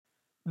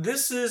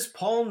This is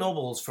Paul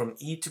Nobles from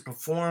Eat to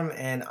Perform,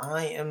 and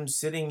I am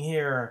sitting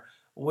here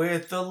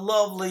with the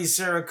lovely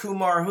Sarah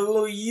Kumar,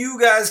 who you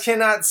guys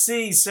cannot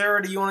see.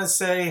 Sarah, do you want to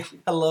say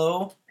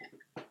hello?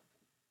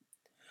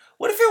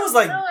 What if it was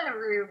like, Hello,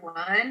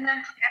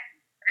 everyone.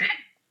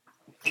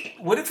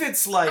 what if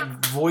it's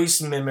like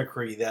voice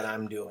mimicry that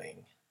I'm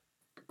doing?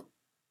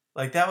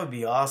 Like, that would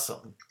be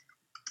awesome.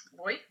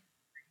 Boy,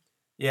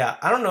 Yeah,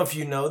 I don't know if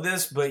you know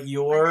this, but like,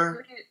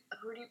 who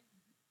do you,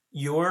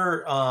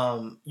 your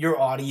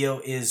audio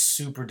is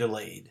super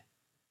delayed.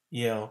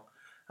 You know,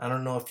 I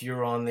don't know if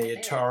you're on the yeah,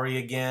 Atari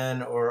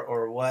again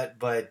or what,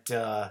 but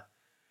yeah.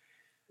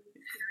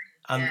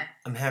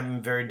 I'm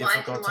having very Well, I can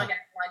difficult log time. out,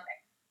 log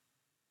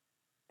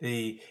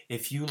back.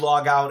 If you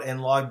log out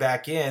and log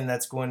back in,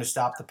 that's going to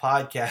stop the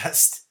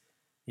podcast.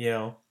 You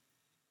know.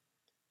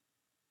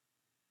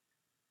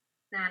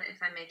 Not if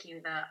I make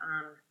you the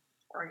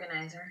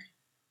organizer.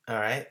 All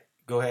right,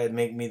 go ahead,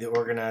 make me the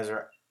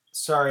organizer.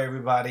 Sorry,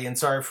 everybody, and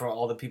sorry for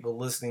all the people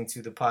listening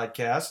to the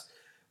podcast.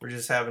 We're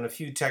just having a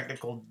few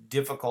technical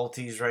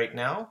difficulties right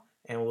now,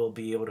 and we'll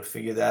be able to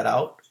figure that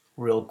out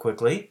real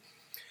quickly.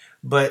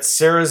 But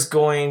Sarah's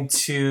going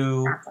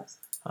to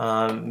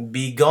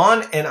be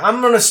gone, and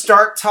I'm going to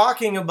start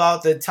talking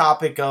about the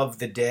topic of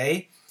the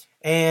day.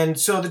 And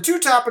so the two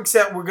topics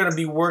that we're going to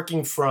be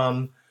working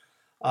from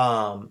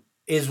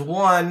is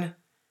one,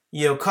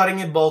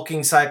 cutting and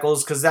bulking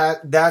cycles, because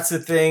that's the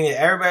thing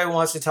that everybody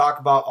wants to talk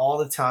about all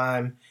the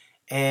time,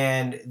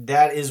 and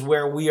that is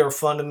where we are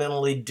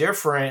fundamentally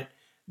different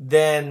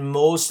than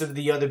most of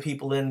the other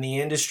people in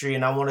the industry.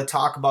 And I want to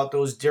talk about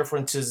those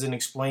differences and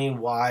explain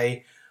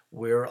why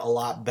we're a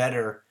lot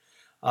better.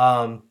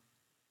 And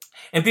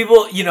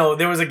people,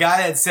 there was a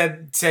guy that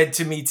said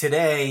to me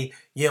today,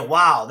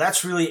 wow,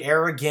 that's really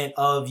arrogant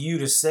of you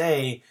to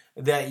say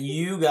that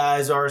you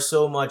guys are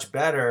so much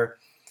better.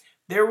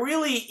 They're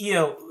really,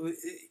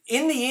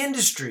 in the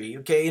industry,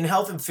 okay, in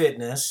health and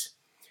fitness,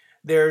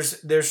 there's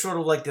sort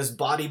of like this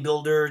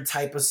bodybuilder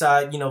type of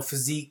side,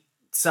 physique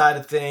side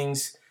of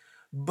things,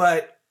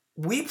 but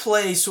we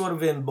play sort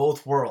of in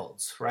both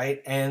worlds,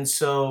 right? And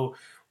so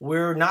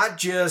we're not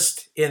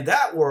just in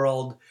that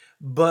world,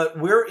 but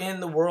we're in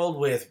the world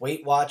with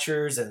Weight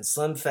Watchers and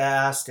Slim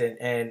Fast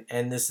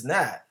and this and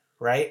that,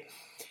 right?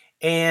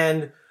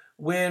 And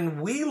when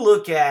we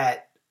look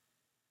at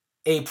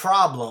a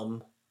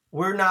problem,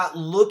 we're not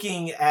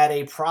looking at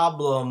a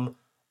problem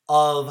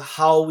of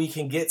how we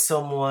can get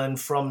someone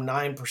from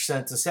 9%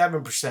 to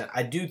 7%.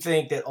 I do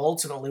think that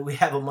ultimately we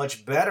have a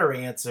much better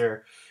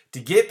answer to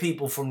get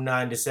people from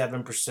 9 to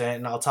 7%,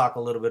 and I'll talk a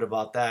little bit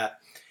about that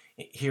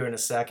here in a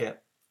second.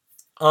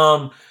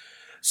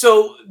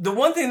 So the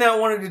one thing that I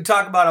wanted to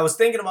talk about, I was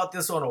thinking about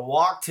this on a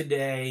walk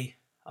today.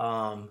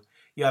 I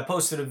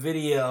posted a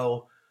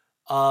video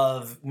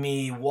of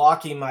me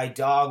walking my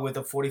dog with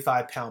a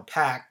 45-pound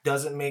pack.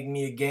 Doesn't make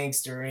me a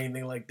gangster or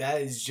anything like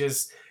that. It's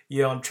just,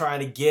 I'm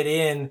trying to get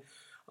in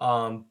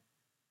some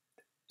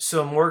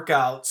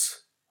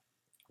workouts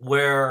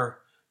where,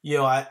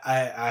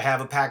 I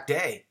have a packed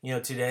day.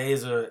 Today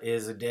is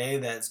a day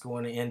that's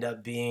going to end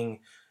up being,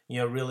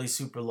 really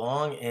super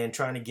long, and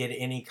trying to get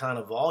any kind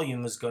of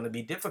volume is going to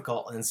be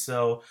difficult. And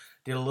so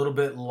did a little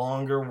bit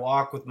longer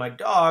walk with my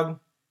dog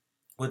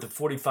with a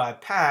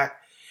 45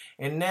 pack.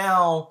 And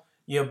now,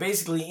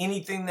 basically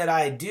anything that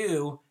I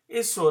do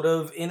is sort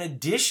of in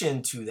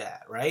addition to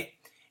that, right?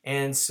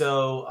 And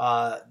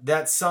so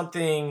that's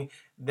something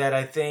that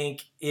I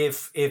think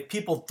if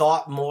people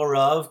thought more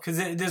of, because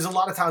there's a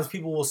lot of times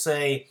people will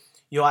say,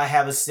 I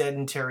have a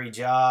sedentary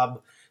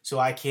job, so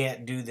I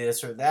can't do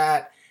this or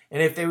that.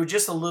 And if they were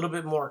just a little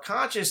bit more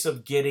conscious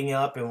of getting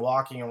up and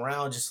walking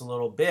around just a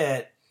little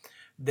bit,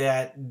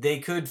 that they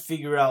could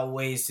figure out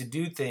ways to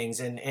do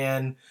things. And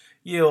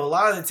a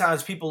lot of the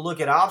times people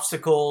look at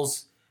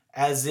obstacles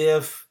as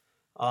if,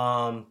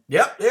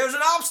 yep, there's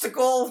an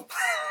obstacle.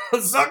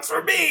 Sucks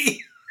for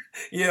me.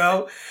 you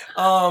know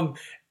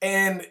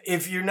and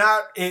if you're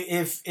not,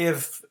 if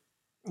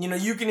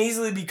you can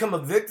easily become a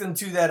victim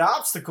to that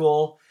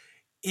obstacle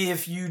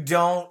if you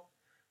don't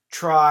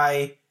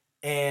try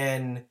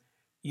and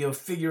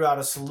figure out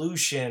a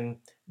solution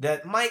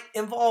that might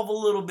involve a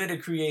little bit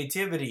of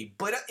creativity.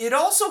 But it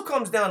also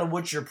comes down to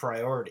what's your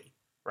priority,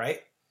 right?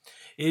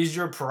 Is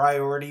your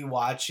priority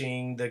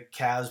watching the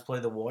Cavs play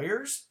the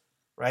Warriors,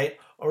 right?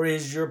 Or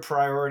is your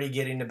priority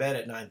getting to bed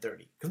at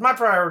 9:30? Because my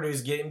priority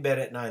is getting to bed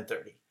at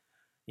 9:30.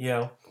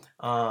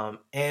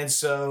 And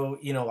so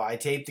I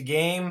taped the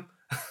game.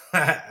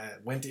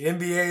 Went to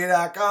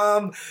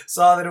NBA.com,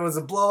 saw that it was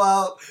a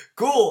blowout.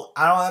 Cool,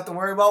 I don't have to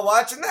worry about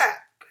watching that.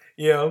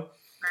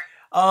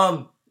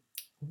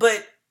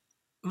 But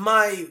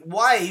my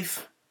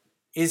wife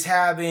is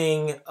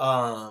having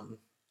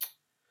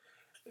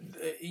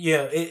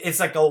it's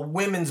like a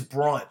women's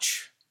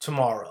brunch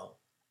tomorrow.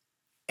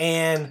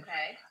 And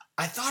Okay.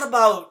 I thought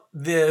about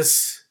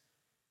this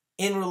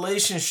in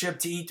relationship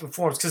to Eat to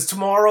Perform, because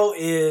tomorrow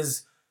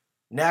is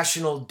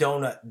National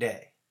Donut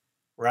Day,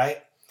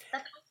 right?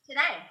 That's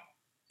today.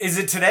 Is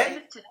it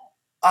today? Today.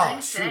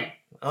 Oh, shoot.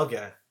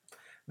 Okay.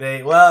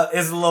 Well,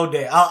 it's a low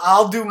day.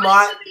 I'll do Well,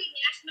 my it could be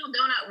National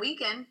Donut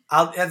Weekend.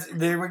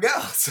 there we go.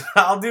 So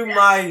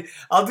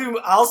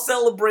I'll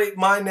celebrate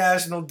my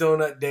National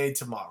Donut Day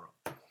tomorrow.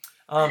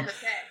 Um, Okay.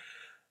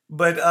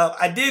 but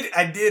I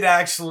did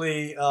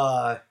actually you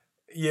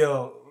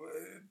know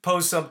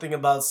post something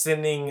about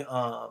sending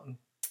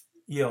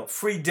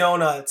free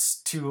donuts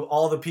to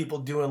all the people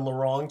doing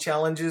Lorong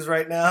challenges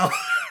right now.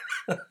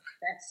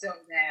 That's so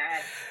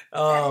bad. That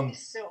um,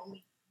 is so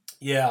mean.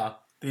 yeah.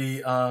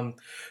 The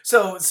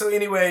so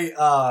anyway,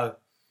 uh,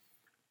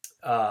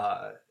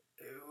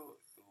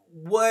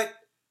 what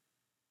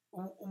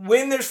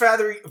when there's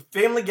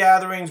family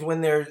gatherings,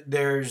 when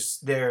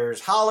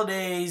there's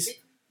holidays,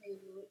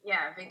 Yeah,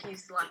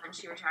 Vicky's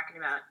lunch you were talking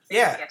about.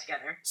 yeah. Get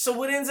together. So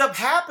what ends up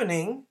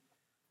happening,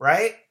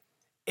 right,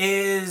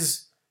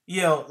 is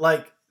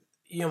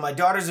my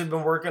daughters have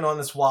been working on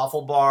this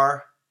waffle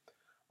bar.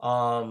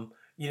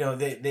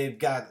 They've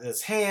got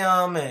this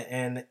ham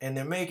and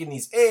they're making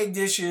these egg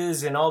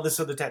dishes and all this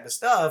other type of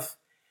stuff.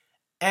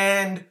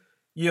 And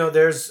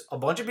there's a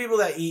bunch of people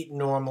that eat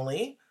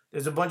normally.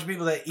 There's a bunch of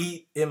people that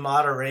eat in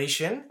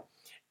moderation.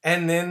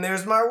 And then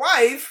there's my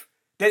wife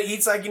that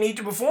eats like an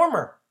eat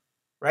performer,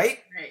 right?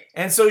 Right.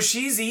 And so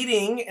she's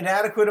eating an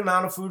adequate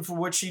amount of food for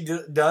what she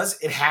does.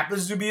 It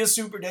happens to be a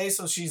super day,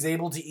 so she's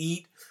able to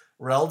eat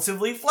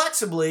relatively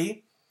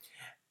flexibly.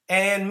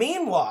 And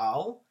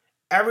meanwhile,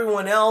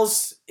 everyone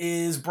else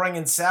is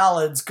bringing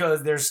salads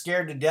because they're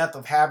scared to death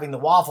of having the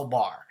waffle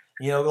bar.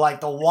 Like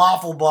the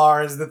waffle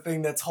bar is the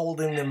thing that's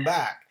holding them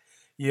back.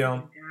 Oh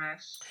my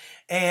gosh.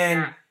 And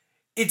Yeah.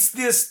 it's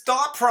this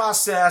thought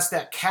process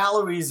that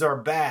calories are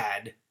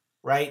bad,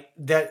 right?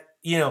 That,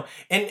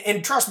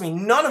 and trust me,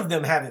 none of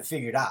them have it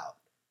figured out.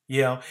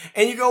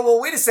 And you go, well,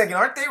 wait a second,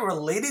 aren't they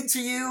related to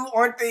you?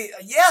 Aren't they?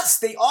 Yes,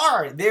 they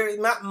are.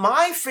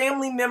 My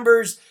family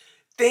members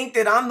think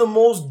that I'm the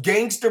most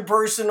gangster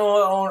person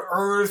on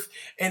earth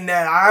and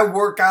that I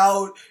work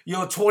out,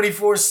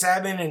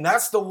 24/7, and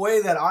that's the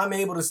way that I'm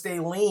able to stay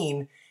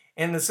lean.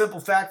 And the simple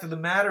fact of the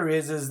matter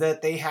is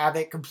that they have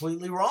it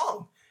completely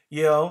wrong.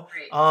 Right.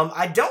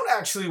 I don't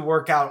actually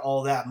work out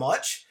all that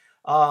much.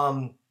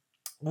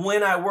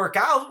 When I work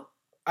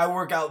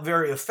out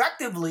very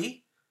effectively,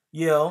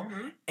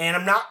 Mm-hmm. and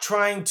I'm not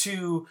trying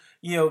to,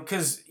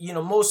 because,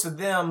 most of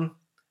them,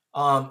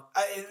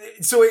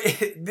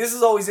 this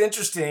is always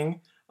interesting,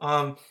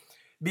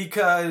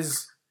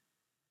 because,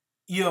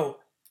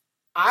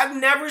 I've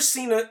never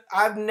seen,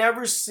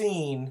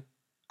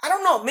 I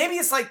don't know, maybe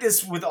it's like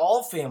this with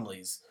all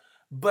families,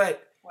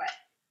 but What?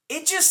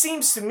 it just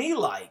seems to me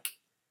like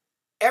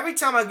every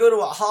time I go to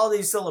a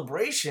holiday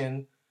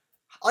celebration,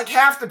 like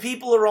half the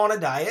people are on a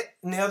diet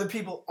and the other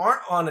people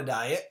aren't on a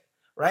diet,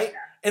 right? Yeah.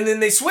 And then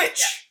they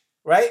switch,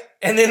 right?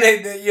 And then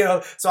they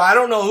so I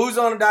don't know who's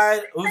on a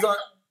diet, who's on.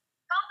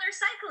 Oh, they're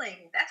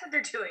cycling. That's what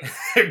they're doing.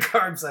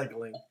 Carb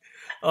cycling.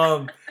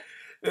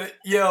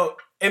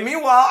 And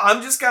meanwhile,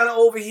 I'm just kind of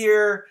over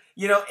here,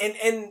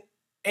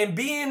 and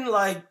being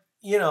like,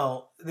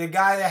 the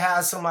guy that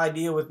has some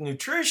idea with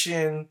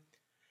nutrition,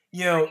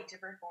 Ready to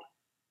perform.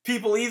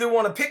 people either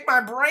want to pick my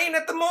brain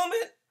at the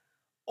moment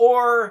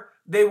or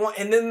they want,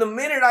 and then the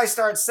minute I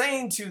start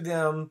saying to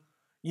them,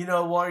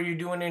 well, are you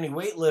doing any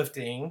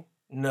weightlifting?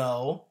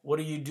 No. What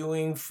are you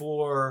doing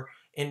for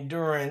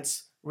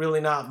endurance?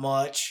 Really not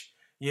much.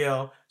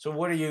 So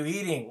what are you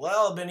eating?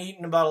 Well, I've been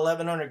eating about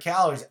 1,100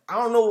 calories. I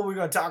don't know what we're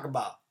going to talk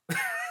about.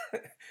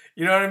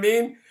 You know what I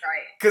mean?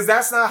 Right. Because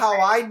that's not how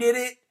I did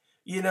it,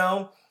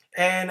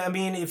 And I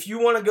mean, if you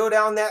want to go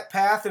down that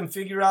path and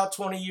figure out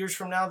 20 years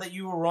from now that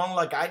you were wrong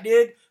like I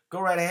did,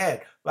 go right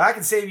ahead. But I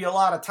can save you a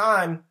lot of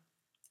time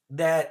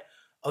that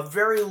a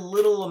very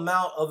little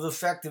amount of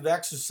effective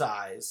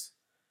exercise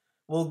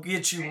will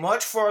get you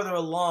much farther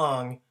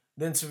along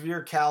than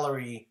severe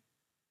calorie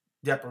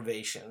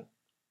deprivation,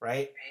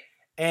 right?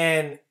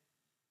 And,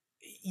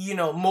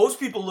 most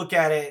people look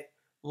at it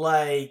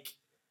like,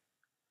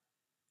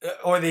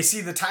 or they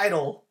see the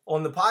title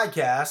on the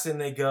podcast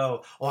and they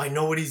go, oh, I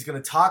know what he's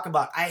going to talk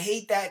about. I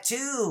hate that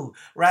too,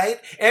 right?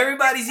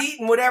 Everybody's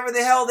eating whatever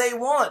the hell they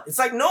want. It's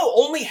like, no,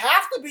 only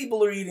half the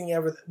people are eating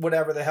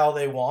whatever the hell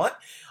they want.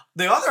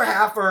 The other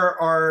half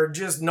are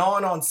just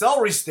gnawing on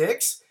celery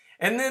sticks.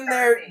 And then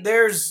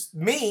there's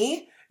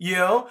me,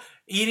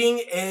 eating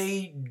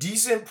a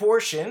decent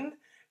portion,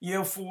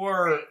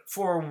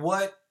 for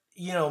what,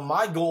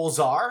 my goals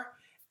are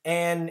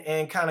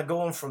and kind of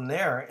going from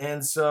there.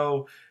 And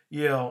so,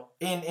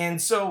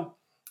 and so,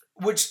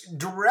 which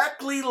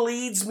directly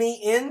leads me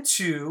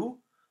into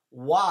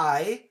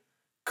why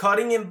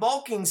cutting and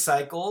bulking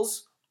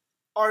cycles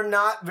are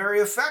not very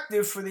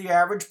effective for the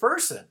average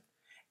person.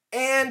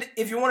 And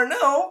if you want to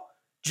know,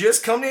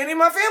 just come to any of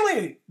my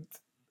family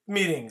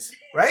meetings,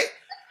 right?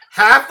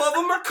 Half of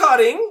them are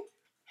cutting,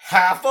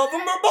 half of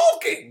them are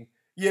bulking,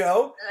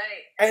 Right.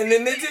 and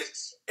then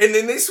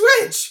they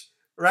switch,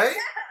 right?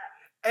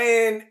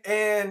 And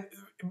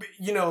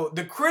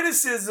the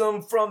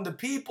criticism from the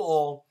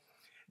people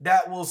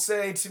that will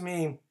say to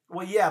me,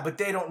 well, yeah, but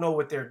they don't know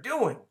what they're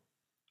doing.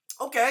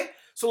 Okay,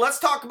 so let's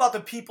talk about the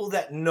people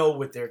that know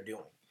what they're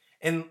doing.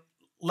 And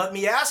let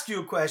me ask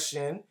you a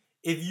question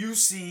if you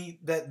see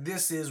that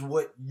this is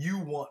what you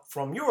want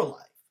from your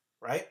life,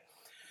 right?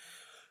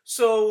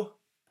 So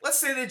let's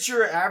say that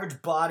you're an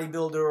average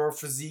bodybuilder or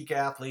physique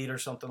athlete or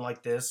something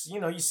like this.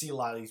 You see a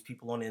lot of these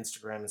people on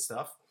Instagram and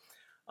stuff.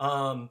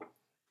 Um,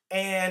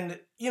 and,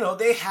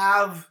 they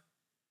have,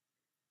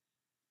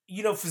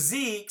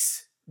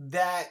 physiques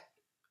that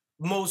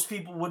most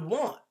people would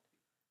want,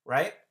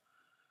 right?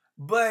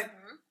 But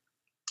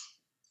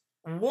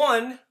Mhm.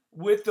 one,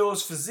 with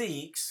those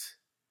physiques,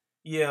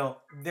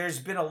 there's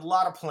been a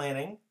lot of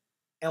planning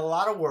and a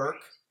lot of work.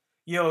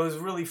 Right. It was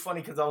really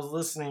funny because I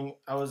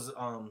was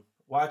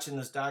watching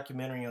this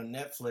documentary on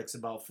Netflix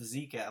about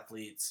physique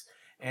athletes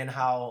and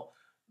how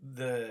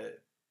the,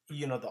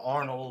 the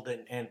Arnold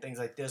and things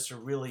like this are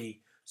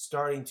really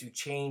starting to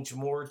change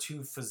more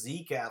to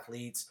physique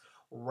athletes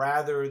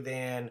rather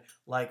than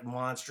like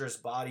monstrous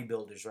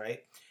bodybuilders,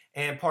 right?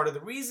 And part of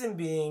the reason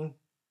being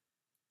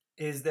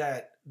is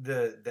that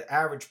the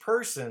average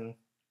person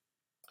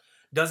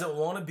doesn't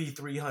want to be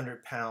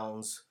 300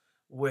 pounds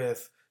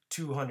with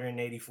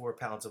 284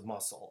 pounds of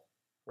muscle,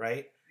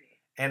 right?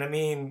 And I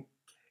mean,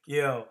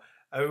 you know,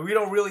 we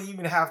don't really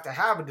even have to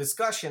have a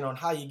discussion on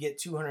how you get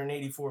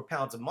 284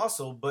 pounds of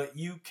muscle, but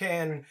you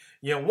can,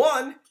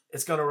 one,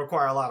 it's going to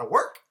require a lot of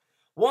work.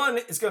 One,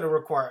 it's going to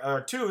require,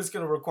 or two, it's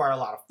going to require a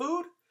lot of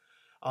food.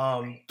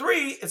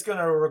 Three, it's going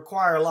to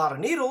require a lot of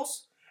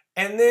needles.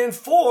 And then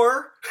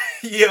four,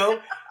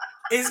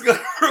 it's going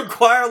to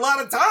require a lot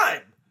of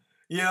time,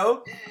 you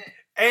know?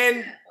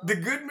 And the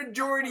good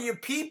majority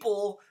of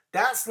people,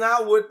 that's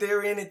not what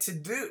they're in it to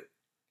do,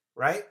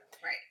 right?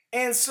 Right.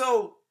 And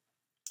so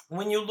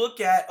when you look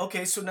at,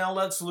 okay, so now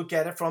let's look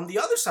at it from the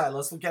other side.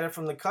 Let's look at it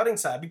from the cutting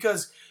side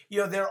because,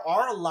 there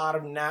are a lot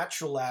of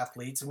natural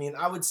athletes. I mean,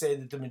 I would say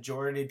that the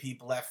majority of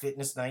people at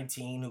Fitness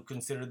 19 who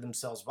consider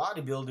themselves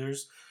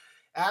bodybuilders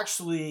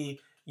actually,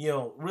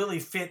 really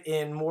fit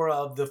in more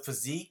of the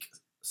physique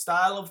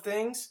style of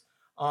things.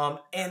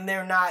 And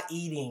they're not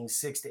eating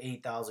 6 to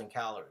 8,000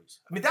 calories.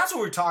 I mean, that's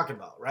what we're talking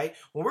about, right?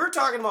 When we're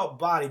talking about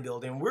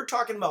bodybuilding, we're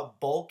talking about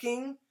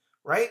bulking,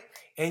 right?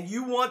 And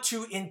you want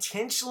to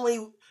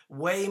intentionally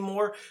weigh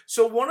more.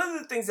 So one of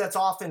the things that's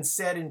often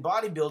said in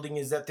bodybuilding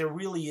is that there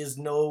really is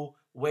no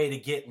way to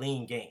get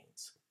lean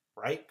gains,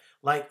 right?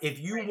 Like if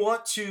you Right.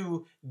 want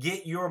to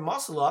get your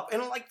muscle up,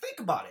 and like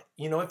think about it,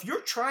 if you're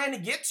trying to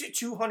get to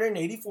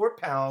 284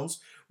 pounds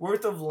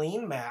worth of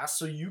lean mass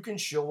so you can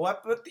show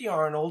up at the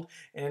Arnold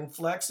and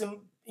flex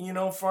in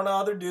front of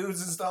other dudes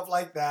and stuff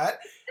like that,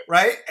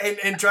 right?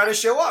 And try to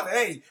show off,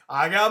 hey,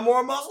 I got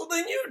more muscle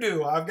than you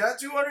do. I've got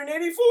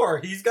 284.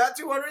 He's got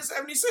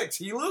 276.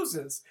 He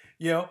loses,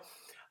 you know.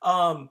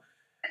 Um,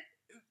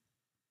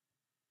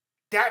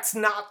 that's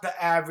not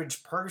the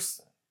average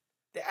person.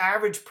 The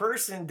average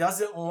person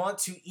doesn't want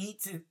to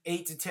eat to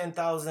 8 to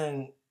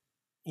 10,000,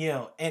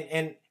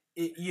 and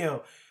it,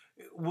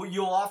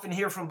 you'll often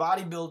hear from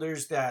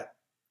bodybuilders that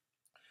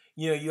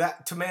you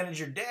have to manage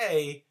your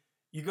day.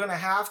 You're gonna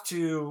have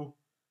to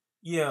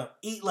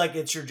eat like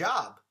it's your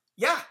job.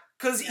 Yeah,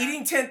 because Yeah.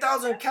 eating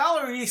 10,000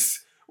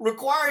 calories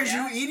requires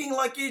you Yeah. eating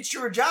like it's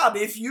your job.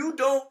 If you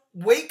don't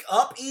wake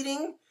up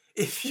eating,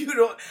 if you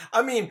don't,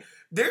 I mean,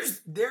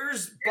 there's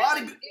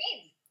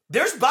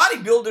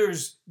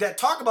bodybuilders that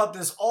talk about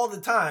this all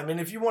the time. And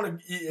if you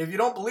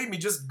don't believe me,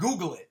 just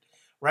Google it,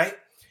 right?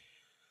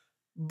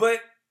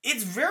 But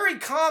it's very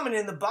common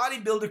in the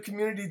bodybuilder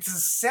community to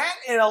set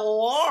an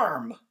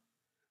alarm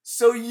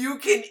so you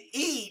can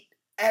eat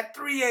at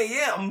 3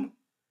 a.m.,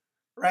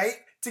 right?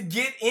 To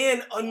get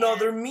in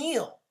another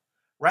meal,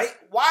 right?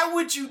 Why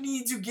would you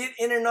need to get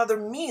in another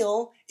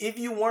meal if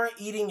you weren't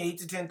eating 8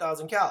 to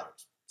 10,000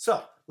 calories?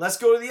 So let's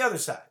go to the other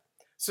side.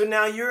 So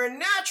now you're a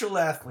natural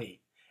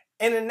athlete.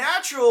 And the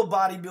natural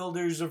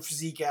bodybuilders or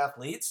physique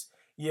athletes,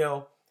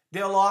 they'll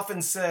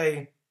often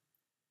say,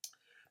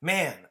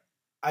 man,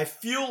 I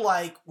feel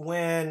like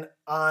when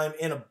I'm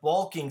in a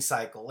bulking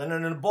cycle, and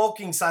in a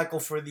bulking cycle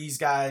for these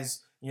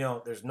guys,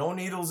 there's no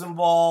needles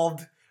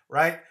involved,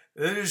 right?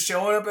 They're just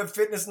showing up at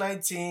Fitness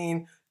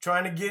 19,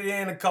 trying to get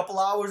in a couple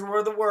hours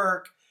worth of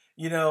work,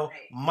 Right.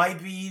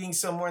 might be eating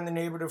somewhere in the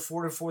neighborhood of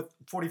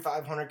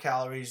 4,500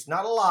 calories.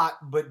 Not a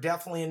lot, but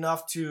definitely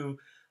enough to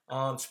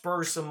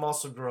spur some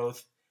muscle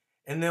growth.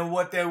 And then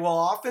what they will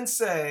often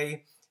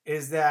say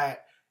is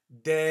that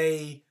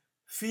they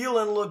feel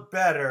and look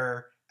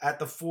better at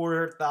the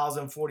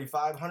 4,000,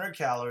 4,500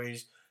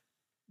 calories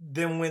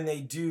than when they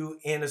do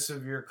in a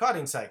severe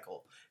cutting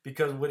cycle.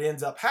 Because what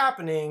ends up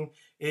happening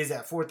is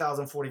at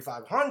 4,000,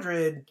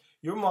 4,500,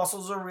 your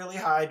muscles are really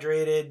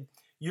hydrated,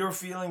 you're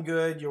feeling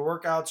good, your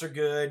workouts are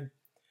good.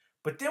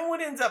 But then what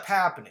ends up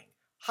happening?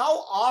 How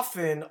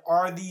often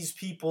are these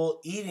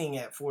people eating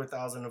at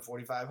 4,000 and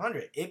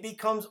 4,500? It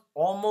becomes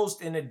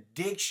almost an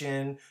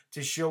addiction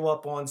to show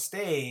up on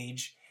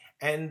stage.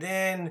 And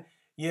then,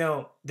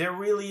 there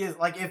really is,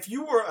 like, if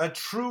you were a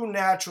true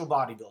natural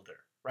bodybuilder,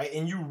 right,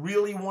 and you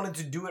really wanted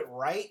to do it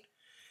right,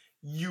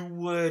 you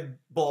would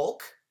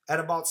bulk at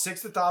about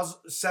 6,000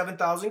 to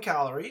 7,000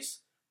 calories,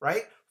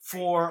 right,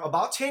 for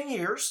about 10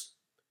 years.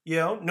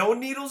 no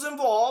needles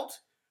involved,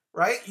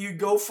 right? You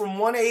go from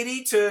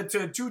 180 to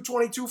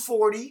 220,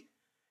 240,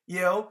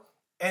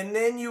 and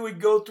then you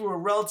would go through a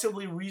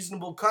relatively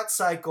reasonable cut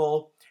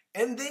cycle,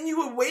 and then you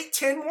would wait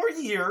 10 more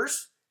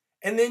years,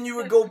 and then you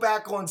would go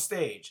back on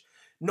stage.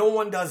 No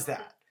one does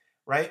that,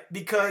 right?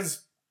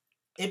 Because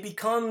it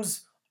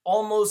becomes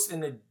almost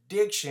an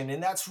addiction,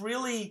 and that's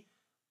really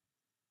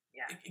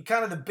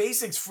kind of the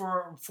basics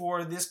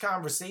for this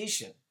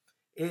conversation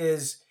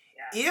is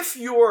if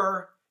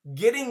you're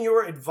getting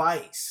your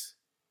advice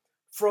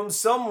from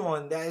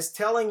someone that is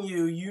telling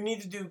you you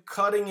need to do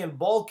cutting and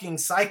bulking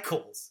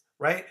cycles,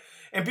 right?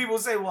 And people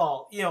say,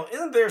 well,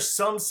 isn't there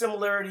some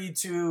similarity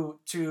to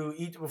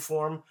Eat to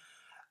Perform?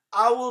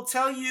 I will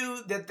tell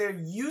you that there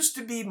used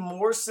to be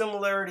more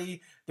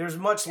similarity. There's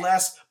much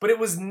less, but it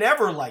was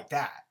never like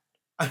that.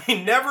 I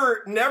mean,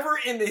 never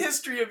in the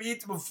history of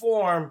Eat to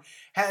Perform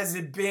has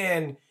it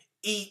been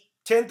eat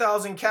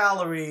 10,000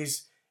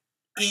 calories,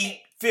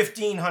 eat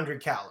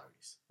 1,500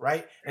 calories,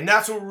 right? And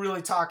that's what we're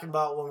really talking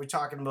about when we're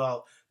talking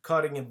about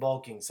cutting and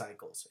bulking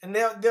cycles. And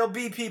there'll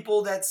be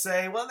people that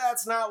say, well,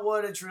 that's not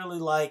what it's really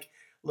like.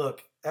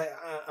 Look,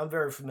 I'm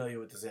very familiar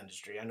with this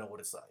industry. I know what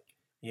it's like,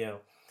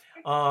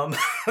 um,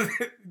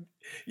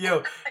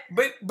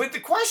 but the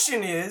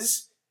question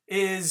is,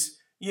 there's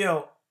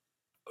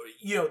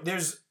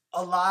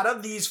a lot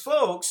of these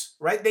folks,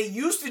 right? They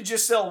used to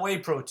just sell whey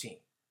protein,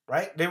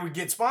 right? They would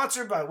get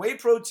sponsored by whey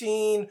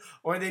protein,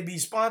 or they'd be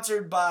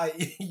sponsored by,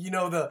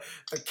 the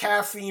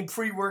caffeine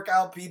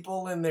pre-workout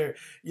people, and they're,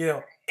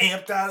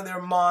 amped out of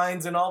their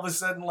minds, and all of a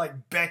sudden,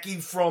 like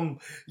Becky from,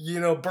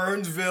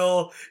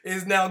 Burnsville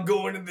is now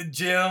going to the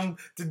gym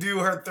to do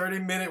her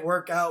 30-minute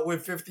workout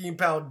with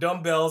 15-pound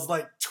dumbbells,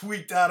 like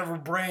tweaked out of her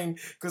brain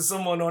because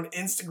someone on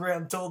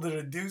Instagram told her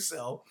to do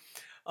so.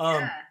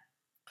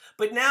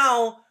 But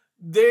now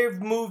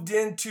they've moved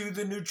into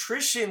the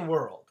nutrition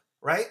world,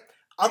 right?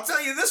 I'll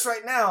tell you this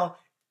right now,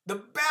 the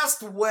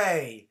best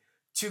way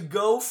to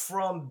go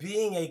from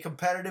being a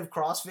competitive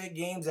CrossFit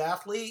Games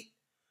athlete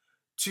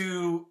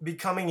to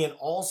becoming an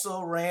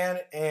also ran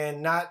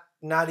and not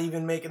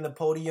even making the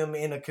podium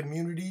in a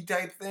community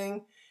type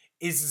thing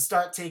is to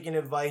start taking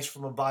advice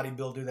from a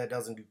bodybuilder that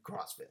doesn't do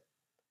CrossFit,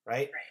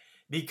 right?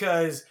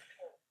 Because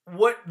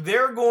what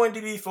they're going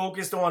to be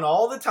focused on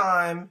all the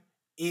time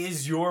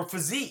is your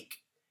physique.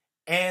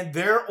 And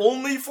their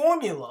only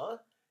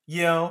formula,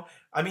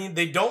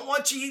 they don't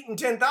want you eating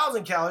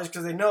 10,000 calories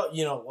because they know,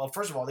 well,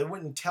 first of all, they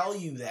wouldn't tell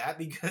you that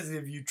because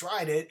if you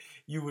tried it,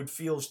 you would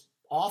feel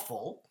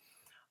awful.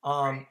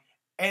 And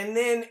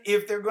then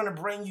if they're going to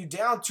bring you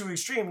down to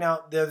extreme,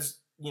 now there's,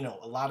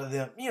 a lot of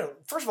them,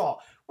 first of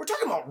all, we're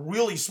talking about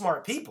really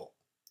smart people,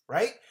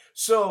 right?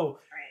 So,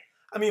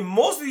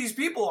 most of these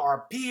people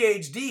are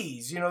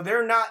PhDs.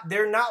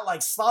 They're not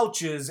like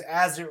slouches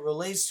as it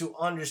relates to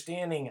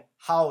understanding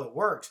how it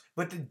works.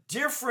 But the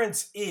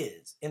difference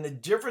is, and the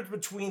difference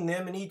between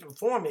them and Eat to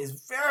Perform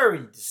is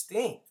very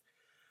distinct.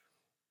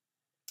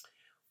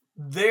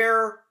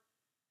 They're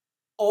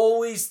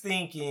always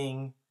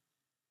thinking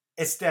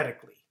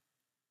aesthetically.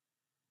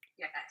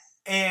 Yes.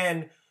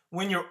 And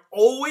when you're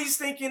always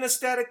thinking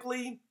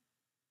aesthetically,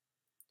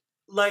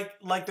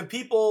 like the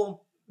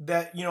people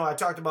that I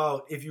talked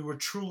about, if you were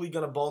truly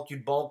going to bulk,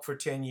 you'd bulk for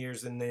 10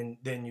 years and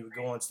then you would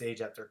go on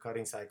stage after a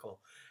cutting cycle.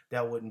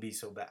 That wouldn't be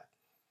so bad.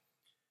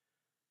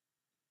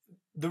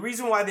 The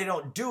reason why they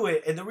don't do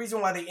it, and the reason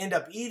why they end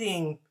up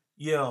eating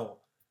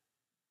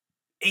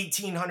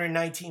 1,800,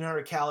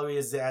 1,900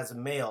 calories as a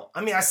male.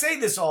 I say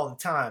this all the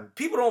time.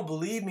 People don't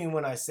believe me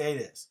when I say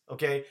this,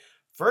 okay?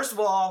 First of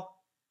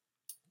all,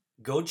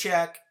 go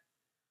check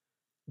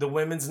the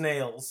women's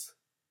nails,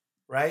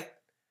 right?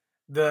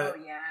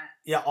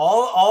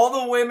 All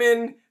the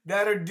women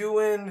that are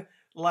doing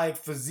like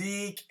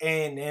physique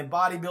and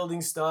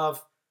bodybuilding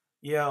stuff,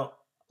 a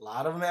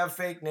lot of them have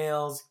fake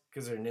nails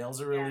because their nails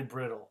are really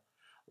brittle.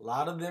 A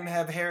lot of them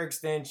have hair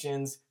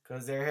extensions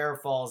because their hair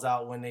falls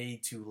out when they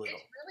eat too little.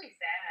 It's really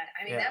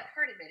sad. That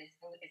part of it is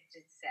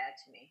just sad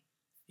to me.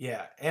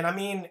 Yeah,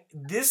 and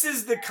this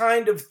is the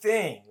kind of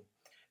thing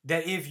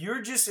that if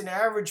you're just an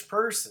average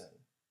person,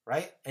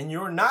 right, and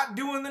you're not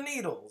doing the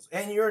needles,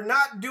 and you're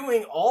not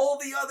doing all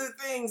the other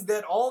things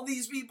that all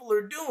these people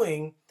are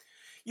doing,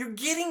 you're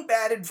getting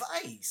bad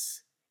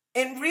advice.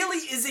 And really,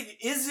 is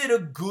it a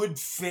good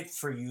fit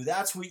for you?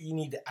 That's what you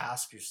need to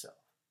ask yourself,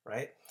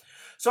 right?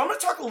 So I'm going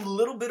to talk a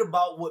little bit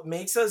about what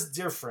makes us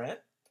different,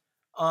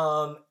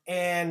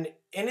 and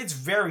it's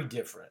very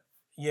different.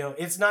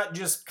 It's not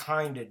just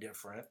kind of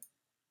different.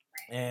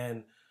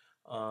 And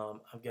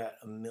I've got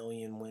a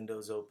million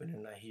windows open,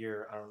 and I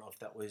don't know if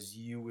that was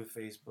you with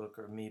Facebook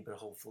or me, but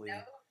hopefully.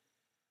 No,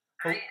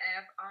 I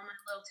have all my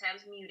little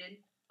tabs muted.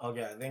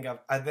 Okay,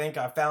 I think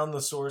I found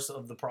the source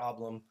of the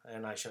problem,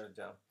 and I shut it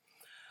down.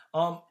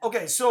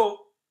 Okay,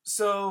 so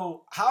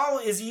how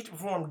is Eat to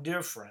Perform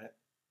different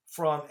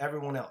from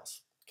everyone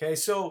else? Okay,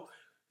 so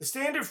the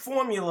standard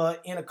formula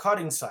in a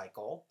cutting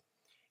cycle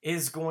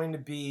is going to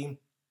be,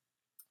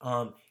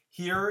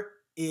 here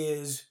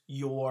is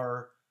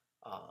your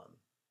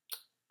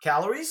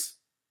calories,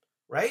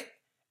 right?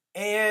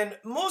 And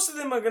most of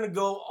them are going to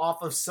go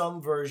off of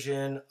some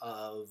version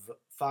of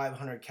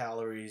 500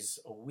 calories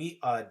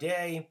a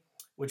day,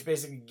 which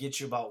basically gets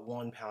you about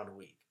 1 pound a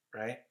week,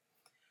 right?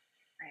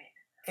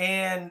 Right.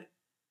 And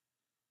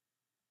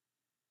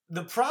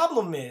the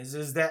problem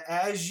is that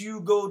as you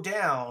go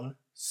down,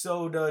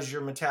 so does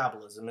your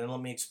metabolism. And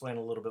let me explain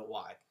a little bit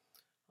why.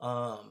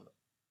 Um,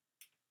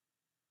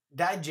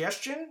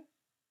 Digestion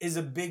is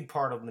a big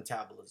part of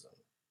metabolism,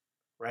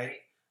 right?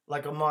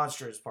 Like a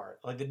monstrous part.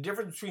 Like the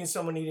difference between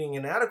someone eating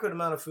an adequate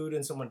amount of food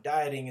and someone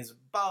dieting is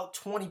about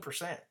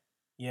 20%.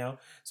 You know,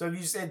 so if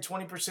you said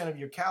 20% of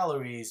your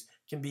calories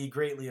can be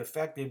greatly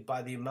affected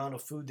by the amount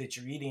of food that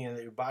you're eating and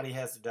that your body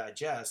has to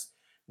digest,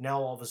 now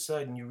all of a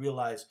sudden you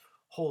realize,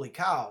 holy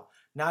cow,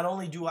 not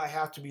only do I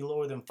have to be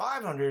lower than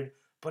 500,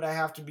 but I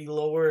have to be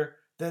lower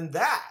than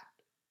that,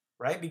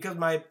 right? Because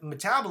my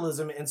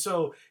metabolism, and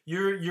so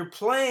you're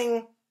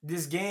playing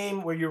this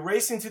game where you're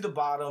racing to the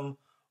bottom,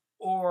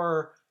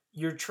 or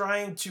you're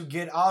trying to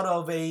get out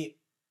of a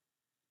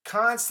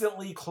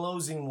constantly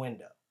closing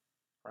window,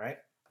 right?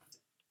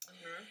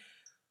 Mm-hmm.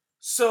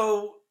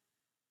 So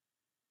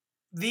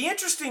the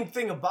interesting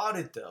thing about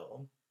it,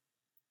 though,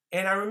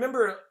 and I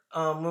remember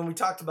when we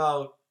talked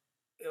about,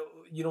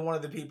 one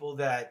of the people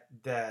that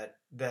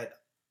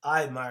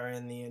I admire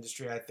in the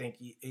industry. I think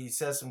he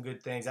says some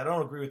good things. I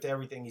don't agree with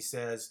everything he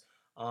says.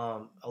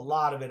 A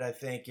lot of it, I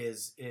think,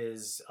 is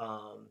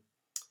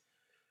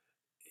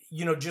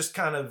just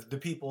kind of the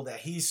people that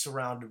he's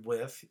surrounded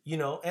with,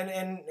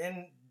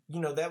 and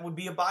that would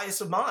be a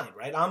bias of mine,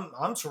 right?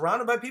 I'm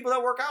surrounded by people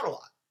that work out a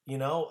lot.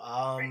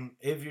 Right.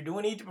 If you're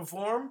doing Eat to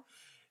Perform,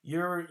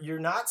 you're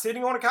not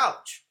sitting on a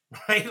couch,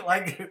 right?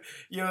 Like,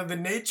 the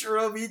nature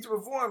of Eat to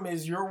Perform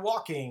is you're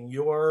walking,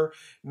 you're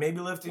maybe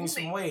lifting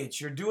some Moving.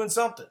 weights, you're doing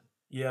something,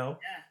 Yeah.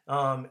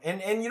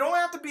 and you don't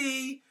have to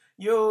be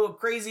a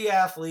crazy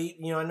athlete.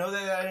 I know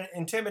that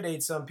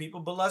intimidates some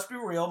people, but let's be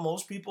real,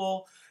 most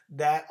people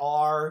that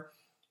are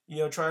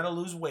trying to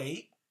lose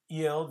weight,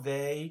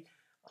 they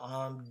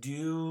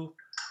do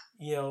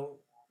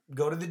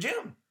go to the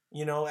gym,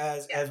 Yeah.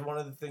 as one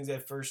of the things they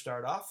first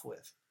start off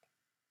with.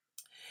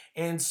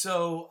 And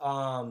so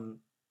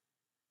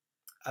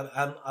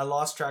I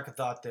lost track of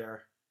thought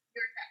there.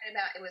 You were talking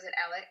about, was it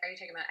Alex? Are you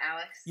talking about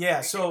Alex? Yeah, Are you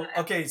talking so about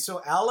Alex? okay,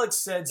 so Alex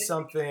said What did you say,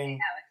 something.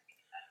 Alex?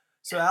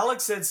 So Yeah.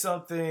 Alex said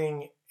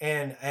something,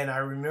 and I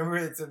remember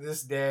it to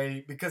this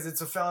day because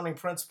it's a founding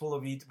principle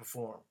of Eat to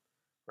Perform,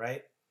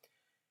 right?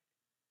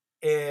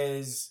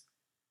 Is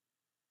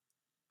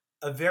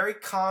a very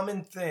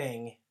common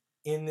thing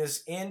in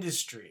this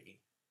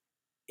industry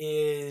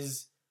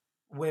is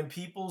when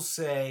people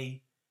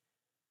say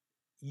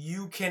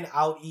you can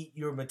out eat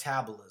your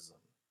metabolism,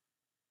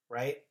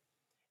 right?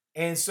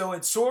 And so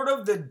it's sort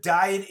of the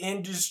diet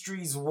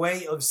industry's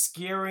way of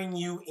scaring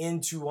you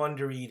into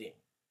under eating,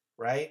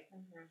 right?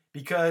 Mm-hmm.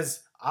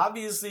 Because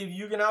obviously, if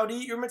you can out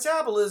eat your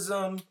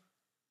metabolism,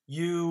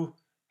 you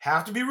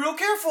have to be real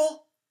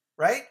careful,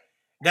 right?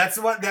 That's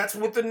what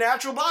the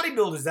natural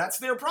bodybuilders, that's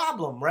their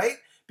problem, right?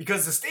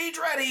 Because the stage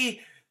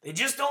ready, they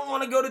just don't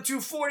want to go to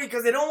 240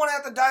 because they don't want to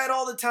have to diet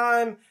all the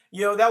time.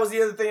 That was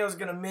the other thing I was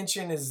going to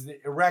mention is the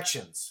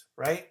erections,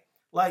 right?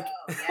 Like,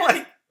 Oh,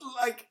 yeah.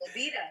 like,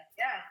 Levita.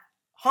 Yeah.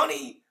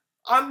 honey,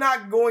 I'm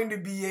not going to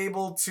be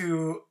able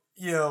to,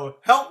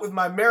 help with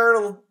my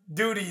marital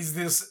duties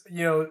this,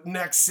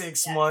 next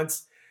 6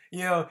 months.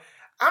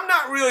 I'm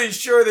not really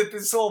sure that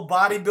this whole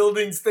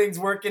bodybuilding thing's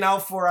working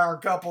out for our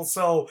couple.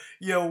 So,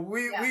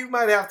 we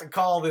might have to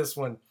call this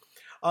one.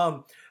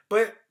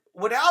 But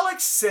what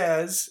Alex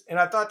says, and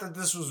I thought that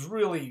this was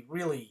really,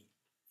 really,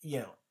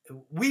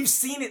 we've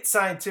seen it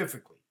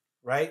scientifically,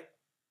 right?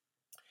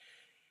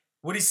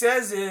 What he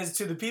says is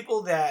to the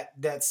people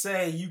that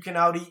say you can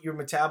out eat your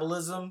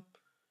metabolism,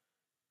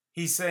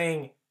 he's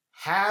saying,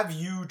 have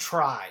you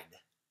tried?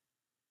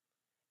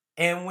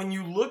 And when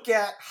you look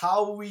at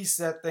how we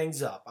set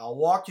things up, I'll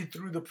walk you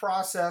through the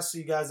process so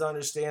you guys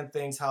understand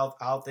things,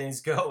 how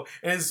things go.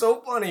 And it's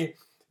so funny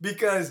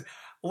because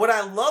what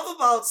I love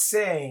about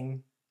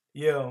saying,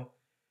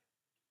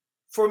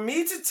 for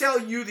me to tell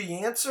you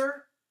the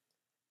answer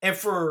and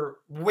for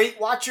Weight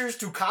Watchers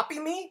to copy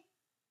me,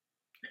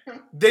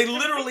 they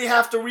literally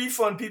have to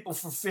refund people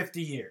for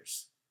 50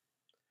 years.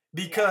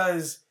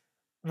 Because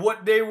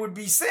what they would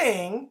be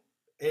saying,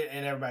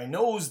 and everybody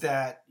knows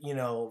that,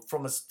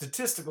 from a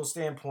statistical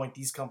standpoint,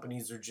 these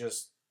companies are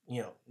just,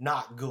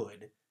 not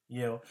good.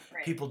 Right.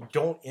 People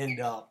don't end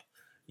up,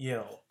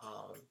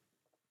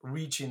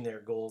 reaching their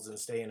goals and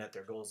staying at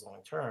their goals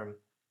long term.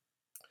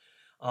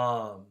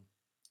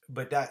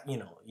 But that,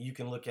 you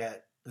can look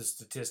at the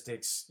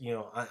statistics.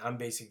 I'm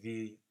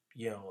basically,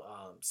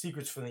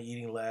 Secrets from the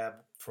Eating Lab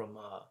from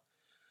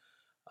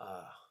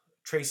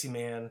Tracy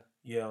Mann.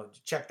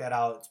 Check that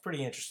out. It's a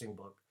pretty interesting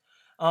book.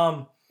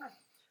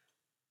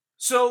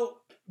 So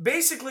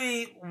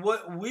basically,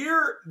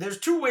 there's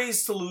two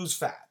ways to lose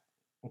fat.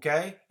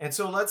 Okay, and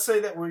so let's say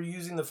that we're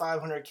using the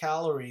 500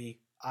 calorie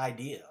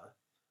idea,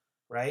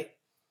 right?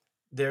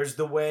 There's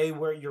the way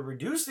where you're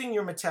reducing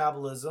your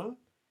metabolism,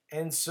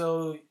 and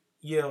so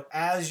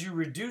as you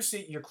reduce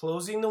it, you're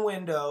closing the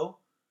window,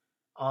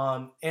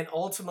 and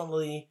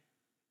ultimately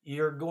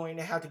you're going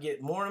to have to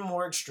get more and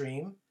more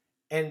extreme,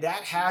 and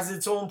that has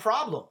its own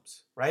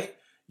problems, right?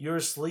 Your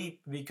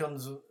sleep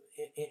becomes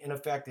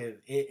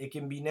ineffective. It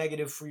can be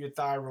negative for your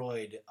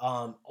thyroid.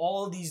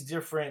 All of these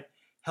different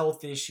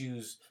health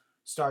issues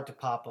start to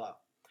pop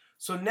up.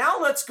 So now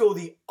let's go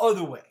the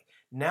other way.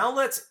 Now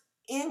let's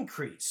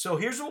increase. So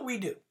here's what we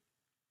do.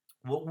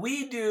 What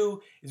we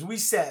do is we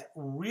set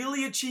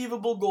really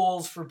achievable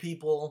goals for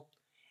people,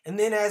 and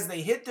then as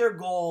they hit their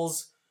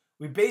goals,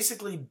 we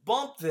basically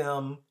bump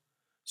them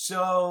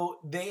so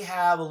they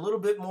have a little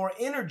bit more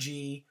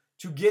energy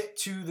to get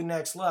to the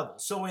next level.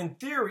 So in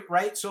theory,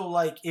 right? So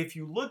like if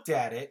you looked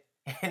at it,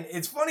 and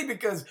it's funny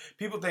because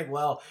people think,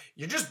 well,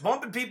 you're just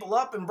bumping people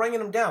up and bringing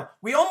them down.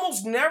 We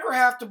almost never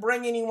have to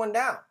bring anyone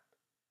down,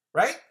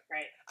 right?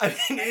 Right. I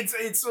mean, it's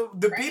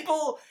the right.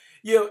 People,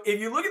 if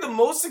you look at the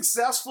most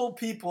successful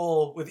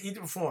people with Eat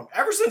to Perform,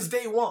 ever since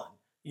day one,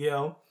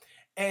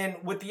 and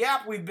with the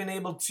app, we've been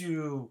able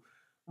to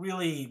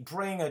really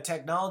bring a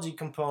technology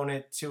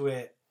component to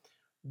it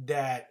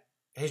that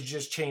has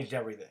just changed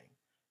everything,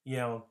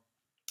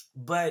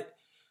 But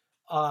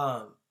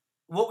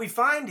what we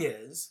find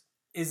is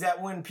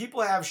that when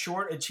people have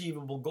short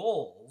achievable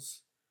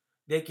goals,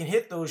 they can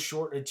hit those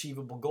short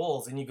achievable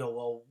goals. And you go,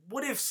 well,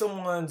 what if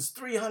someone's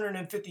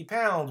 350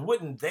 pounds?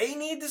 Wouldn't they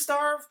need to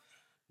starve?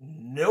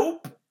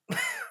 Nope.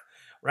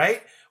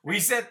 Right? We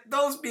set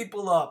those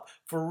people up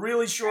for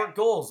really short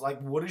goals. Like,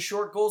 what do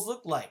short goals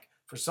look like?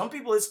 For some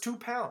people, it's 2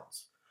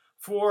 pounds.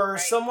 For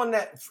someone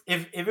that,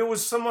 if it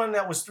was someone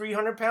that was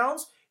 300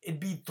 pounds, it'd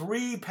be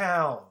 3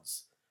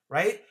 pounds,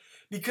 right?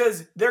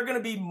 Because they're going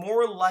to be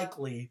more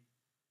likely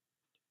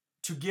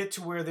to get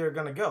to where they're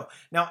going to go.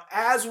 Now,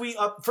 as we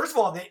up, first of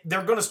all,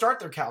 they're going to start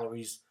their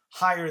calories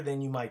higher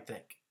than you might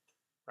think,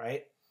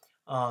 right?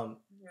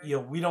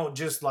 We don't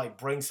just like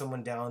bring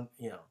someone down,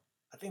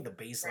 I think the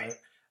baseline,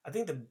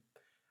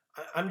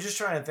 I'm just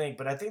trying to think,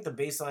 but I think the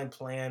baseline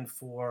plan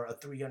for a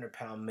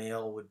 300-pound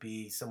male would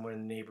be somewhere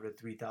in the neighborhood of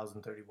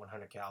 3,000,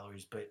 3,100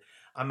 calories, but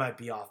I might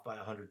be off by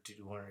 100 to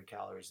 200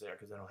 calories there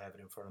because I don't have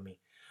it in front of me.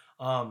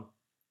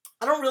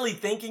 I don't really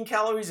think in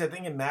calories. I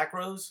think in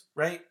macros,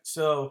 right?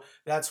 So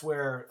that's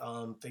where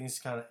things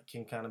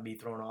can kind of be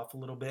thrown off a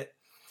little bit.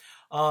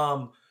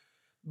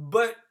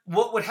 But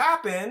what would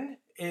happen,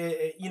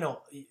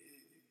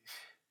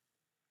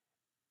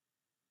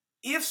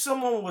 if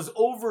someone was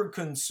over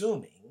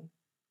consuming,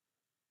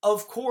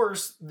 of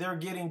course they're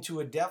getting to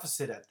a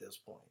deficit at this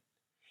point.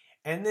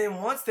 And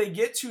then once they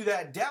get to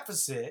that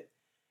deficit,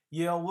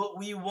 what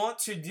we want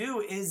to do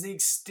is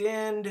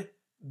extend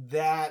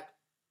that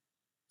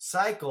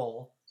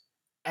cycle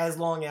as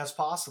long as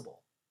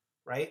possible,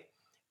 right?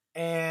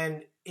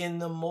 And in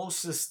the most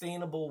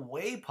sustainable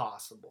way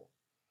possible.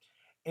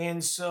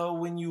 And so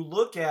when you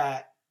look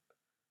at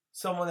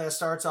someone that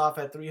starts off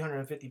at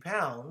 350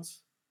 pounds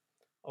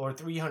or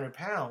 300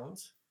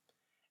 pounds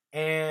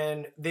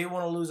and they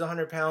want to lose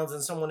 100 pounds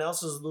and someone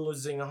else is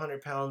losing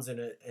 100 pounds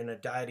in a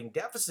dieting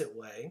deficit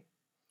way,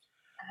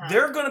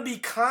 they're going to be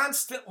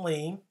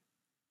constantly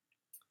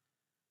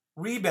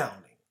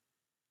rebounding,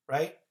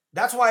 right?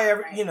 That's why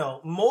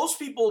most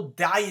people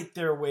diet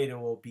their way to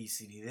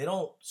obesity. They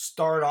don't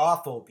start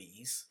off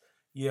obese.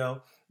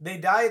 They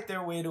diet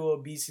their way to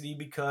obesity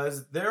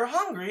because they're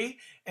hungry,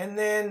 and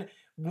then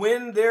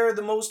when they're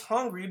the most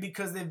hungry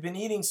because they've been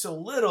eating so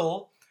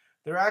little,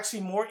 they're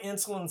actually more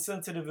insulin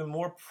sensitive and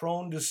more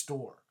prone to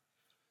store.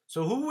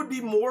 So who would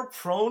be more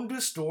prone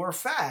to store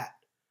fat,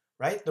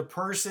 right? The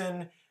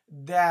person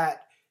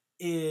that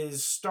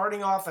is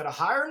starting off at a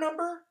higher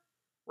number,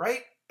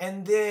 right?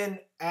 And then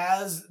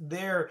as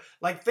they're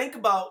like, think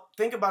about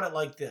it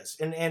like this.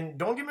 And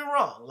don't get me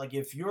wrong. Like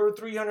if you're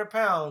 300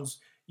 pounds,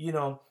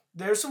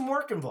 there's some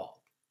work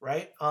involved,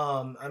 right?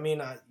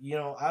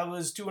 I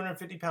was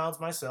 250 pounds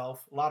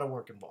myself, a lot of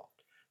work involved.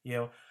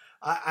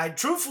 I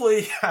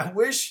truthfully, I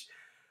wish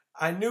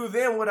I knew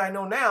then what I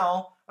know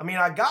now. I mean,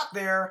 I got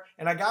there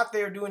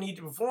doing Eat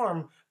to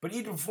Perform, but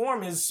Eat to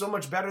Perform is so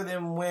much better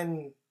than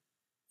when,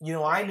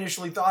 I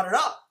initially thought it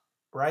up,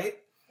 right?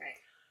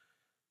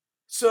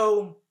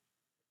 So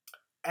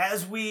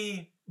as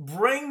we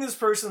bring this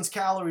person's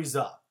calories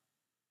up,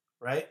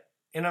 right?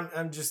 And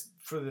I'm just,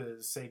 for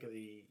the sake of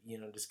the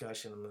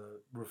discussion, I'm gonna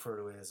refer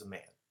to it as a man,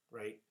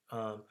 right?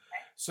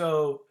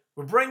 So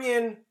we're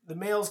bringing the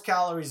male's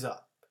calories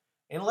up,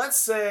 and let's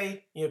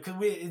say because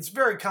it's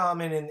very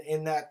common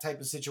in that type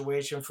of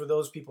situation for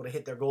those people to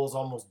hit their goals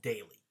almost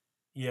daily,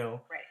 Right.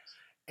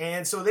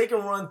 And so they can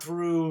run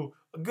through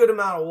a good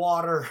amount of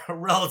water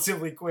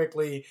relatively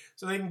quickly,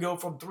 so they can go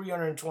from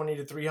 320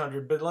 to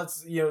 300. But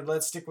let's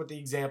stick with the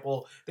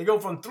example. They go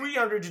from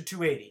 300 to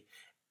 280,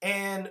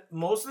 and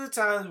most of the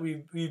times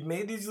we've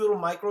made these little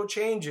micro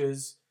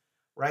changes,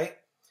 right?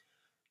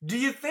 Do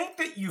you think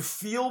that you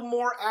feel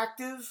more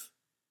active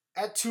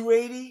at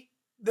 280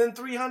 than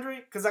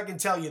 300? Because I can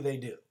tell you they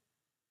do,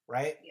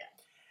 right? Yeah.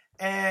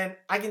 And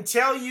I can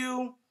tell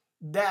you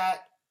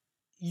that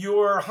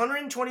your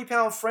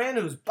 120-pound friend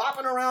who's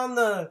bopping around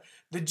the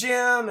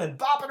gym and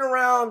bopping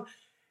around,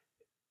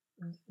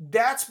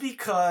 that's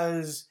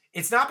because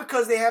it's not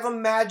because they have a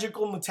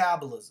magical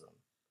metabolism,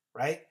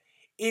 right?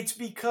 It's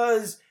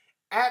because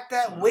at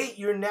that weight,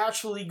 you're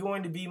naturally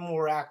going to be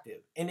more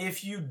active. And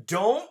if you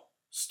don't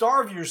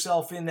starve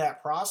yourself in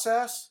that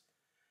process,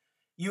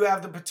 you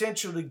have the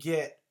potential to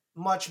get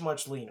much,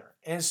 much leaner.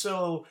 And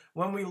so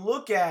when we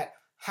look at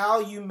how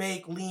you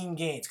make lean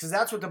gains, because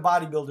that's what the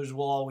bodybuilders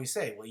will always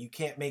say, well, you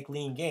can't make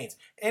lean gains.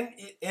 And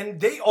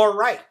they are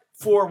right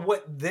for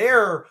what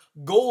their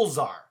goals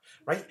are,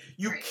 right?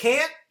 You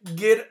can't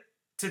get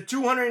to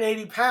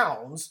 280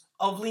 pounds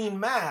of lean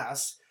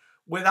mass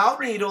without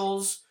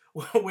needles,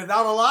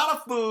 without a lot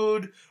of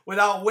food,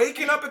 without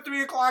waking up at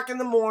 3 o'clock in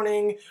the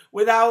morning,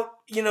 without,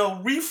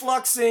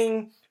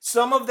 refluxing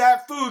some of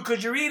that food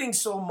because you're eating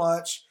so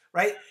much,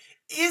 right?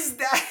 Is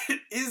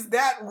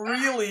that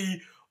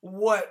really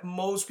what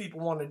most people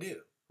want to do,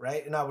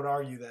 right? And I would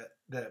argue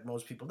that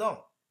most people don't.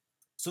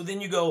 So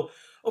then you go,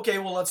 okay,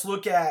 well, let's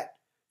look at,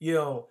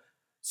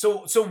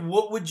 so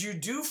what would you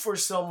do for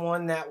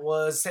someone that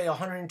was, say, a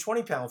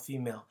 120-pound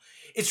female?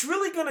 It's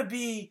really going to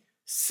be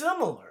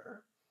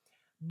similar,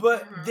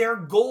 but their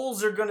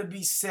goals are going to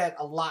be set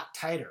a lot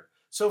tighter.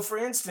 So, for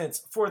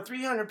instance, for a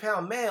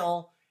 300-pound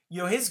male,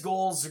 his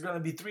goals are going to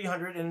be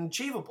 300 and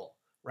achievable,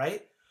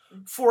 right?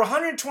 For a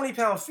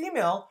 120-pound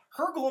female,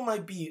 her goal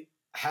might be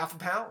half a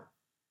pound,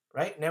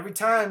 right? And every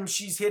time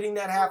she's hitting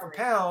that half a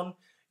pound,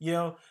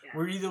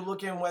 we're either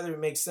looking whether it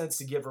makes sense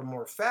to give her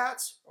more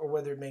fats or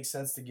whether it makes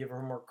sense to give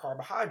her more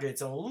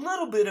carbohydrates. And a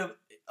little bit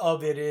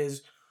of it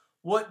is,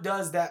 what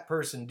does that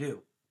person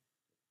do?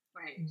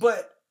 Right.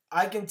 But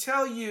I can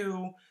tell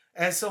you,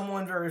 as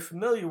someone very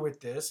familiar with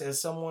this, as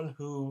someone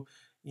who,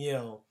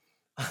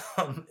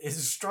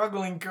 is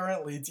struggling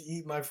currently to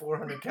eat my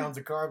 400 pounds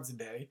of carbs a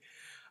day.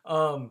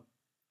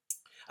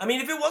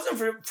 If it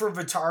wasn't for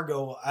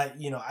Vitargo,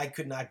 I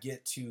could not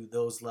get to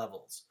those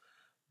levels.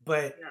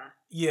 But,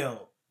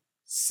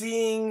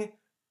 seeing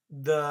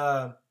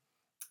the,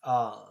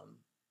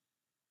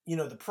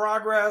 the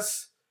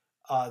progress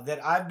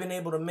that I've been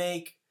able to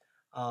make,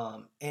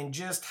 and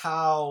just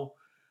how,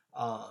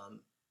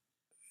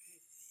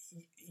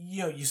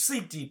 you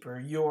sleep deeper,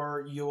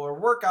 your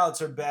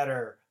workouts are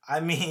better.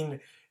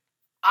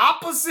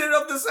 Opposite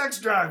of the sex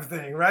drive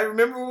thing, right?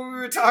 Remember what we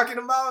were talking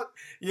about?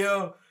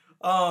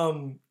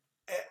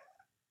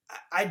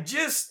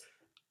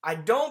 I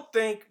don't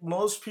think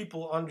most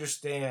people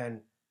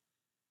understand.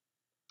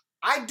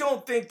 I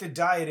don't think the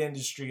diet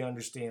industry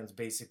understands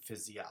basic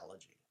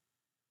physiology.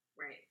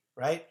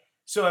 Right?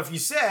 So if you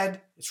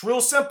said, it's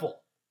real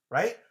simple,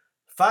 right?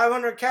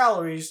 500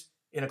 calories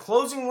in a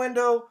closing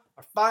window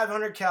or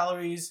 500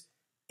 calories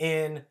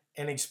in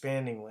an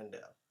expanding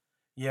window.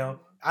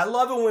 I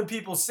love it when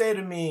people say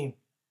to me,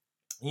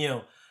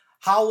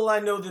 how will I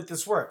know that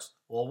this works?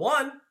 Well,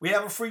 one, we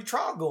have a free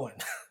trial going,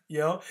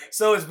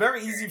 so it's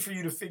very easy for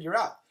you to figure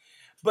out.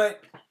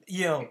 But,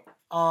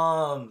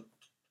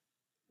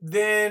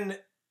 then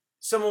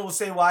someone will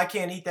say, well, I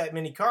can't eat that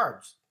many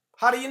carbs.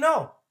 How do you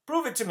know?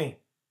 Prove it to me.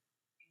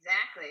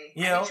 Exactly.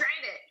 Have you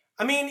tried it?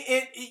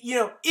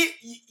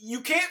 You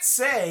can't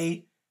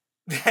say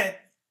that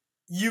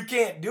you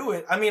can't do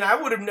it. I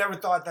would have never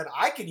thought that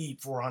I could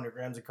eat 400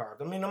 grams of carbs.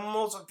 I'm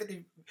almost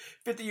a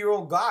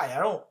 50-year-old guy. I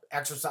don't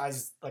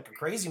exercise like a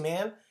crazy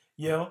man,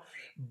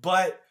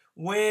 But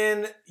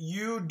when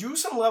you do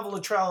some level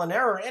of trial and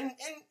error, and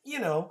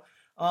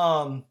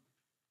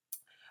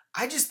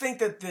I just think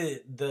that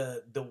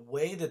the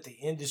way that the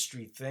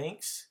industry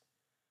thinks,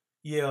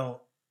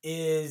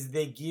 is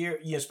they gear,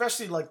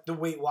 especially like the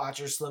Weight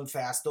Watchers, Slim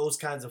Fast, those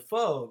kinds of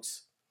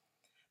folks,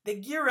 they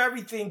gear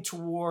everything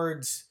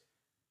towards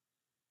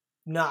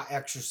not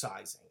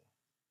exercising.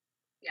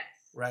 Yes.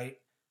 Right?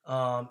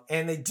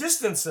 And they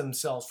distance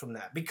themselves from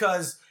that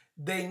because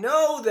they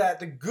know that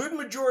the good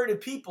majority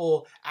of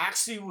people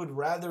actually would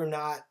rather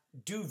not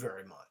do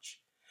very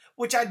much,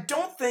 which I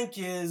don't think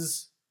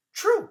is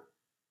true.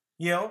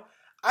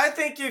 I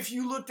think if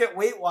you looked at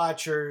Weight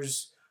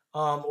Watchers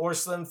or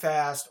Slim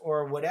Fast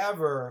or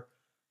whatever,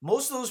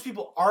 most of those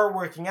people are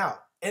working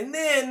out. And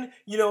then,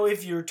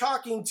 if you're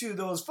talking to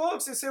those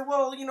folks, they say,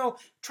 well,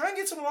 try and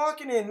get some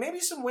walking in, maybe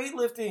some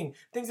weightlifting,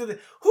 things like that.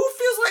 Who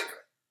feels like,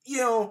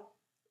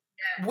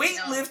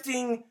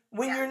 weightlifting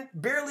when you're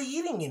barely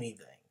eating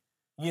anything,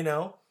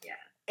 Yeah.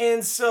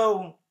 And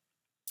so,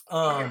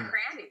 you're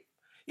crampy.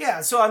 Yeah.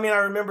 So, I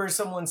remember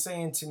someone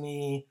saying to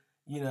me,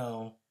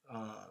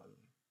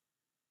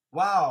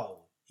 wow,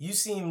 you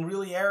seem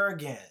really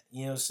arrogant,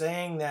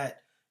 saying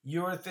that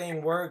your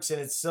thing works and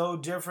it's so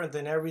different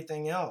than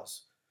everything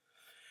else.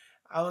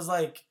 I was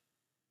like,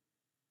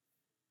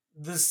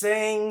 the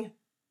saying,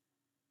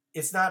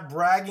 it's not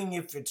bragging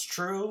if it's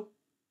true,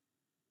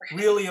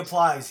 really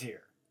applies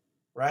here,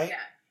 right? Yeah.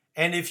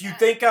 And if you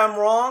think I'm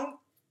wrong,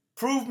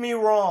 prove me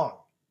wrong.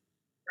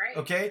 Right.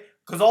 Okay?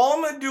 Because all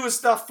I'm going to do is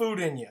stuff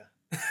food in you.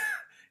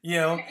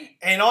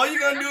 And all you're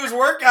going to do is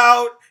work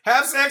out,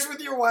 have sex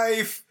with your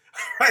wife,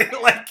 right?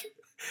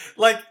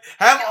 Like,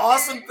 have Feel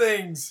awesome good.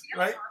 things, Feel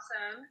right?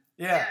 awesome.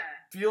 Yeah, Yeah.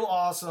 feel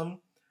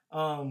awesome.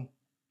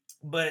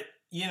 But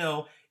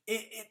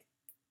it,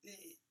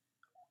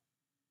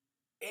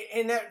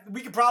 and that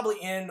we could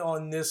probably end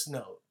on this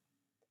note.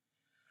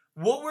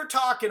 What we're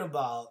talking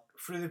about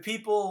for the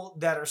people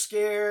that are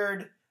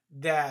scared,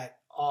 that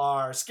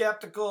are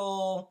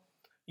skeptical,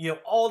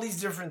 all these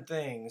different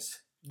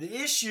things. The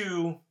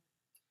issue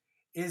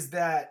is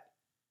that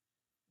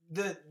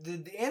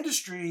the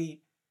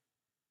industry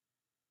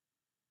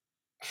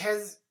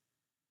has,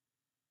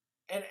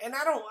 and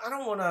I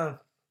don't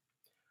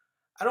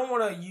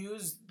want to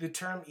use the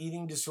term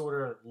eating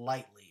disorder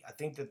lightly. I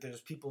think that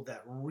there's people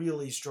that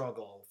really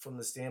struggle from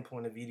the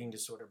standpoint of eating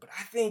disorder, but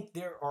I think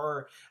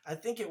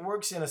it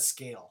works in a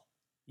scale,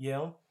 you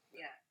know?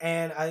 Yeah.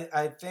 And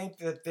I think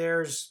that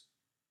there's,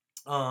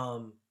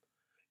 um,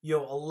 a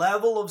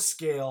level of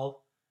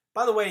scale.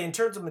 By the way, in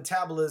terms of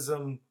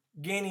metabolism,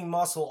 gaining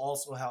muscle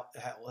also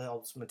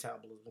helps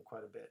metabolism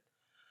quite a bit.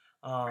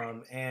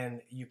 Right.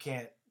 And you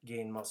can't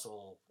gain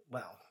muscle.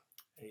 Well,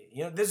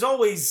 there's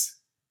always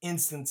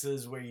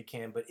instances where you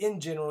can, but in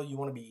general, you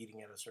want to be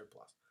eating at a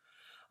surplus.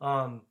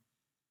 Um,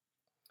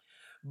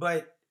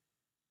 but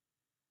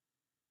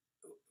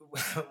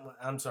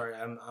I'm sorry,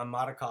 I'm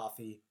out of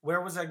coffee.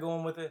 Where was I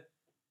going with it?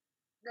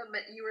 No,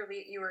 but you were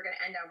gonna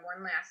end on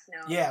one last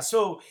note. Yeah.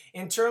 So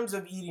in terms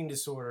of eating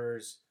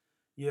disorders,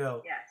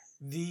 Yes.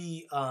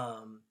 the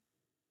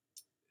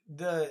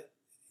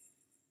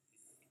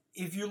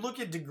if you look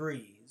at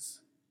degrees,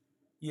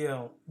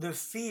 the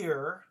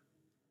fear,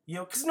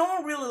 because no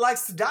one really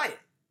likes to diet,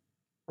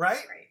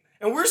 right? Right.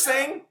 And we're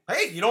saying,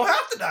 hey, you don't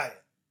have to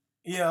diet,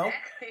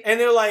 Exactly. and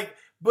they're like,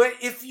 but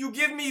if you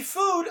give me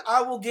food,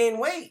 I will gain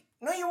weight.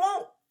 No, you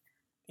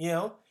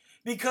won't,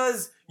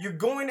 because you're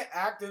going to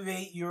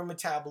activate your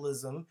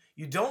metabolism.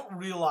 You don't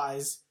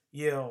realize,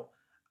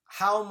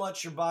 how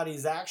much your body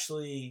is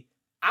actually,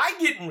 I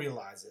didn't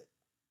realize it,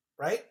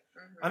 right?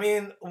 Mm-hmm. I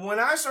mean, when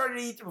I started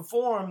to eat to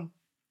perform,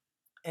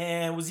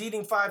 and was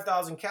eating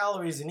 5,000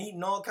 calories and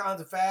eating all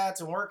kinds of fats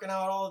and working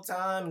out all the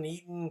time and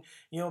eating,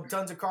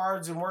 tons of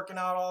carbs and working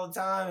out all the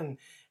time.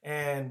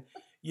 And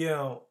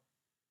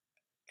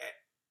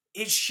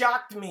it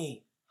shocked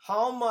me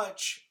how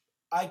much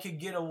I could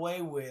get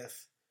away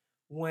with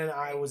when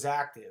I was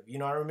active.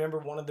 I remember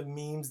one of the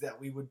memes that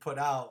we would put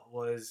out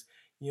was,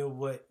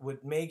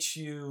 what makes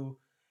you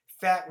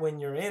fat when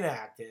you're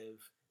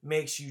inactive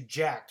makes you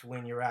jacked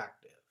when you're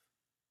active.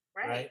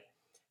 Right?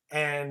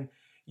 And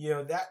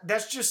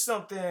that's just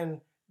something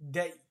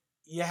that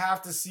you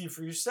have to see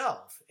for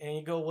yourself. And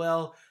you go,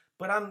 well,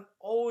 but I'm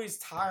always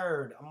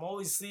tired, I'm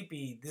always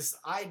sleepy. This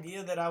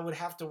idea that I would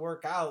have to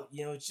work out,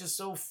 it's just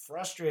so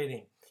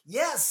frustrating.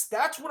 Yes,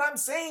 that's what I'm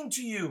saying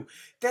to you,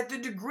 that the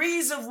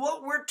degrees of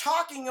what we're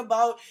talking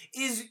about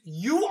is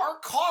you are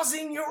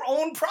causing your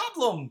own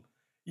problem.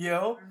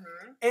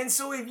 Mm-hmm. And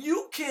so if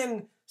you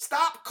can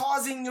stop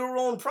causing your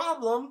own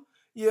problem,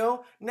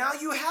 now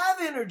you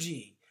have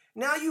energy,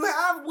 now you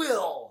have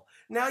will,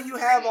 now you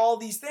have all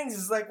these things.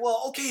 It's like,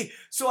 well, okay,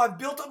 so I've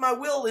built up my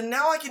will and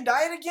now I can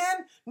diet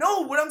again?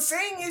 No, what I'm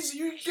saying is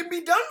you can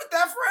be done with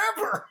that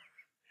forever.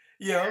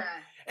 Yeah.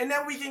 And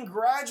then we can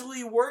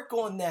gradually work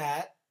on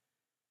that,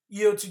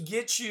 to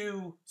get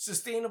you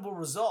sustainable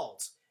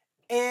results.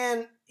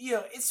 And,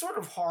 it's sort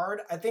of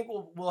hard. I think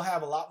we'll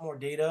have a lot more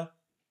data,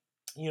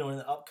 in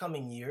the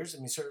upcoming years. I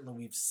mean, certainly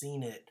we've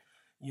seen it,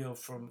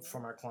 from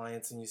our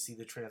clients, and you see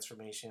the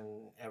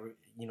transformation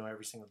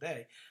every single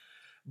day.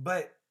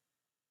 But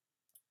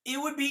it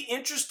would be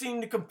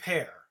interesting to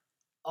compare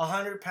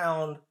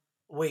 100-pound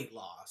weight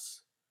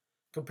loss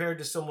compared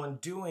to someone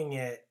doing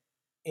it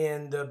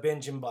in the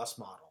binge and bust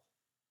model,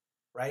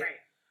 right?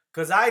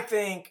 Because I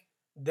think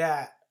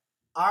that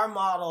our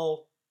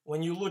model,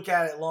 when you look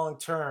at it long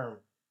term,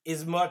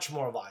 is much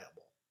more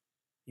viable,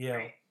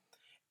 Right.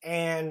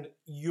 and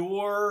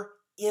your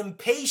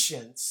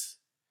impatience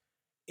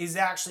is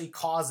actually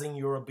causing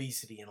your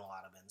obesity in a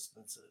lot of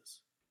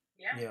instances.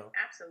 Yeah,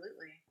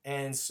 absolutely.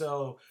 And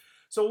so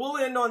we'll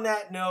end on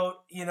that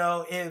note.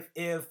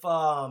 If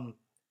the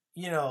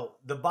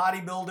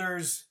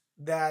bodybuilders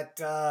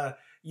that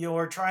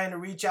are trying to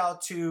reach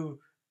out to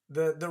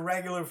the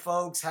regular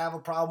folks have a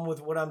problem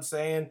with what I'm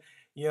saying,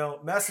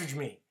 message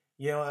me.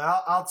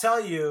 I'll tell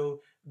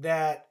you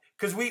that,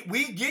 because we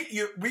get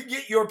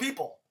your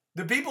people.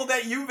 The people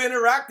that you've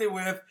interacted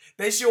with,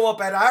 they show up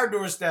at our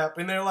doorstep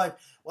and they're like,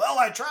 well,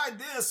 I tried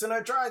this and I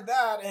tried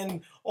that,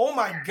 and oh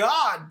my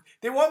God,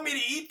 they want me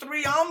to eat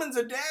 3 almonds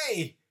a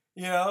day.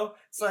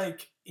 It's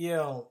like,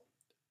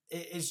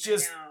 it's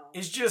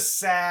just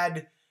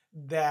sad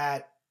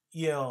that,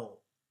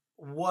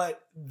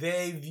 what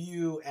they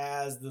view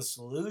as the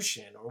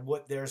solution, or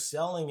what they're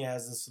selling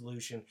as the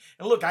solution.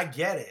 And look, I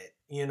get it.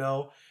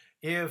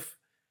 If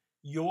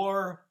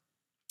you're,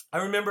 I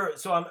remember,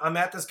 so I'm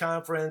at this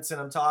conference and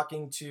I'm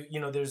talking to,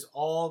 there's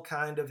all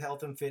kind of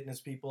health and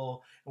fitness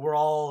people. And we're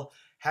all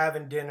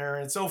having dinner.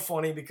 And it's so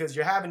funny because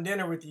you're having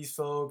dinner with these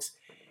folks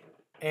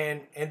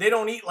and they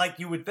don't eat like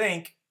you would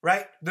think,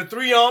 right? The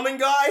 3 almond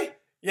guy,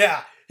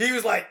 yeah, he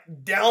was like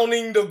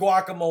downing the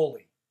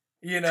guacamole.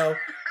 You know,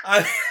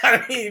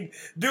 I mean,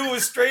 dude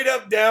was straight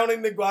up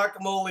downing the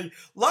guacamole.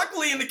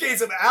 Luckily, in the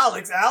case of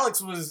Alex,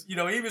 Alex was,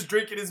 he was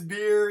drinking his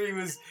beer, he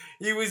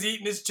was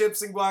eating his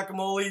chips and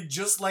guacamole,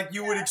 just like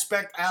you would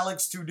expect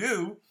Alex to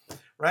do,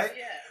 right?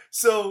 Yeah.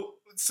 So,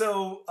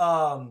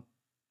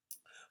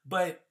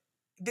 but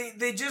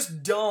they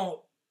just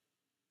don't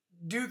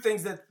do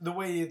things that the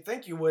way you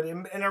think you would.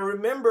 And I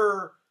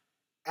remember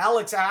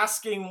Alex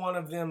asking one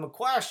of them a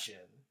question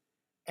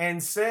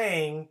and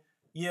saying,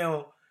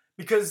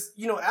 because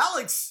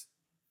Alex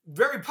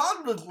very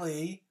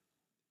publicly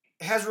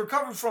has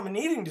recovered from an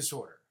eating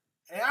disorder.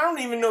 And I don't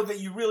even know that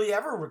you really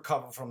ever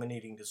recover from an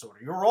eating disorder.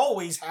 You're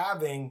always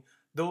having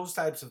those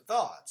types of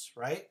thoughts,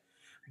 right?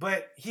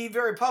 But he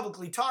very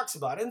publicly talks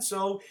about it. And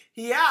so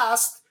he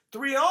asked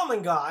 3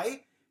 Almond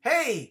Guy,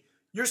 hey,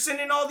 you're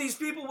sending all these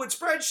people with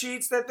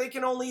spreadsheets that they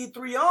can only eat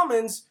 3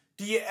 almonds.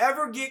 Do you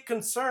ever get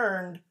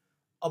concerned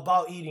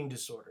about eating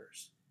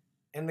disorders?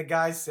 And the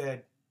guy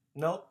said,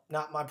 nope,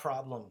 not my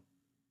problem.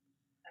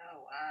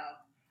 Oh, wow.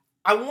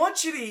 I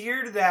want you to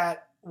hear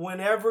that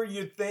whenever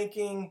you're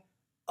thinking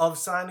of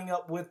signing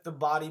up with the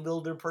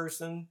bodybuilder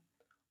person.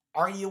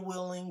 Are you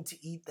willing to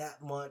eat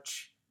that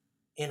much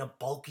in a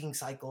bulking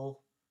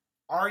cycle?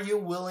 Are you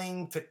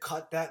willing to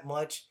cut that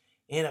much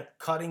in a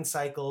cutting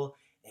cycle?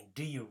 And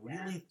do you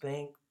really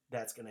think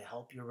that's going to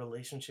help your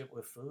relationship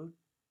with food?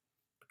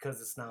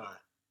 Because it's not.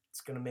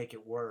 It's going to make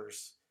it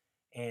worse.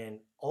 And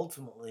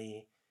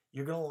ultimately,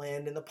 you're going to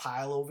land in the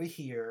pile over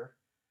here,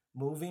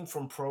 moving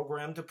from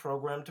program to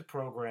program to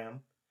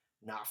program,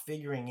 not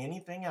figuring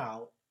anything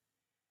out,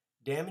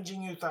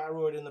 damaging your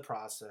thyroid in the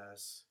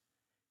process.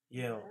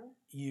 You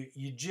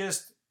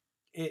just,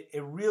 it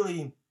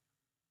really,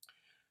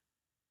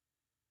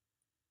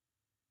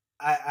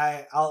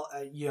 I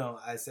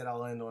said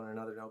I'll end on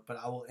another note, but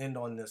I will end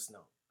on this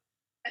note.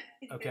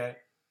 Okay?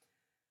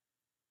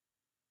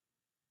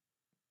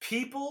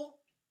 People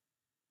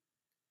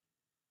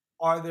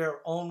are their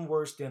own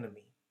worst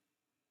enemy.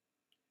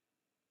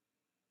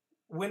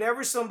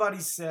 Whenever somebody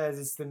says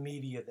it's the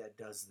media that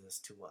does this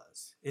to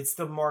us, it's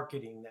the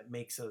marketing that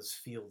makes us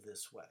feel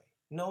this way.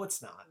 No,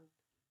 it's not,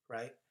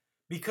 right?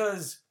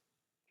 Because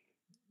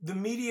the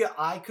media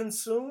I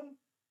consume,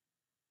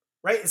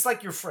 right? It's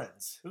like your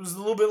friends. It was a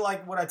little bit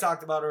like what I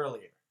talked about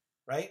earlier,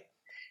 right?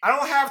 I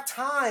don't have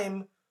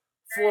time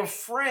for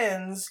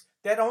friends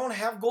that don't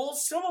have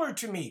goals similar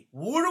to me.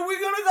 What are we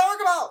going to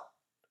talk about?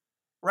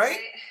 Right?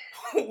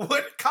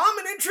 What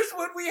common interest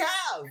would we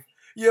have?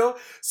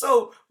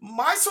 So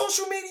my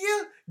social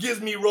media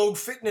gives me Rogue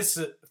Fitness.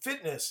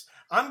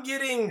 I'm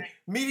getting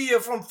media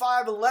from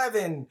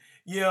 511.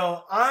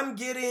 I'm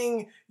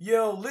getting,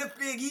 Lift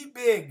Big, Eat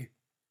Big,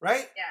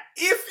 right? Yeah.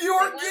 If you're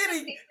one getting...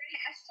 of the favorite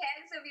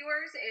hashtags of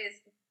yours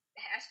is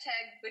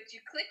hashtag, but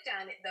you clicked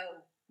on it,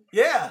 though.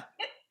 Yeah.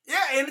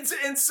 Yeah,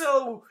 and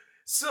so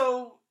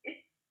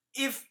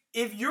if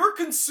you're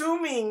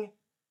consuming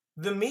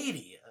the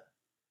media,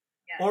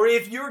 or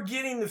if you're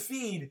getting the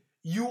feed,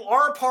 you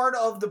are part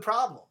of the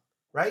problem,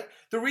 right?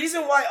 The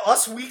reason why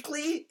Us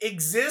Weekly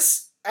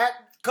exists at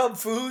Cub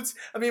Foods,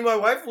 I mean, my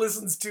wife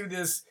listens to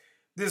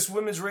this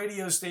women's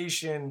radio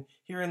station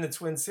here in the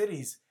Twin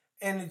Cities,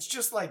 and it's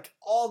just like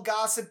all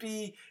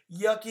gossipy,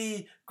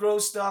 yucky,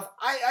 gross stuff.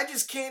 I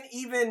just can't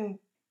even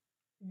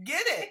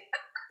get it.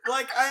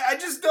 Like, I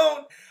just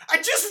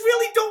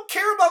really don't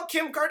care about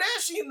Kim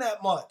Kardashian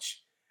that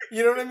much.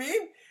 You know what I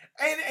mean?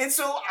 And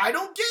so I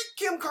don't get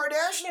Kim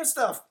Kardashian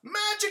stuff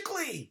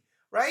magically,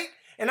 right?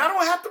 And I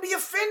don't have to be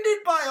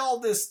offended by all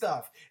this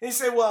stuff. And you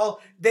say,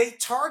 well, they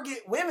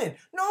target women.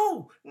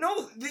 No.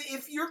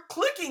 If you're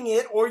clicking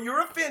it or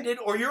you're offended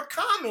or you're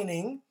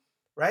commenting,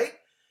 right?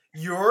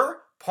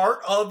 You're part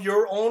of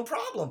your own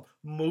problem.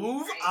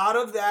 Move out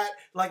of that.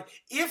 Like,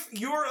 if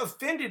you're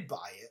offended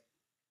by it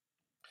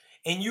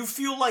and you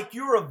feel like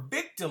you're a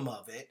victim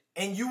of it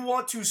and you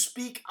want to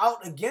speak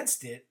out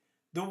against it,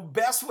 the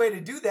best way to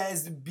do that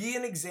is to be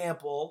an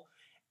example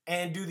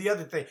and do the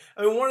other thing.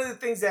 I mean, one of the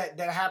things that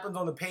happens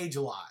on the page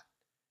a lot,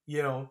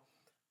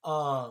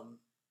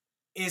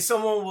 is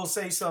someone will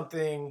say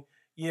something,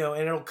 and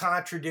it'll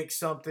contradict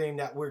something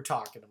that we're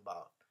talking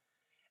about.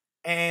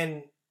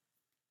 And,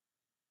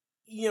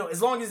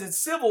 as long as it's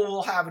civil,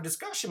 we'll have a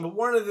discussion. But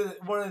one of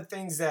the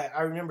things that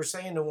I remember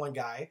saying to one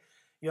guy,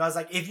 I was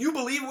like, if you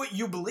believe what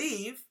you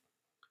believe,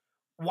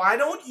 why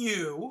don't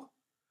you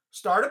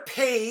start a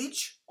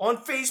page on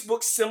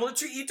Facebook similar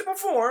to Eat to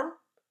Perform,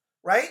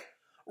 right?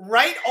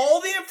 Write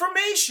all the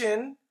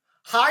information,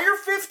 hire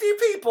 50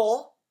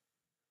 people,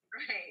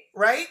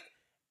 right?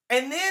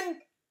 And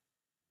then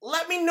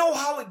let me know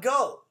how it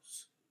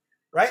goes,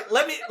 right?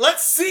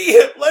 Let's see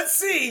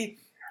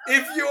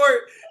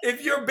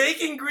if your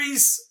baking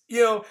grease,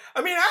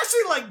 I mean,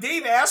 actually, like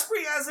Dave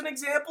Asprey as an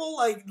example,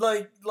 like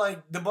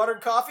the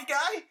buttered coffee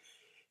guy,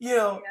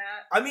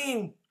 I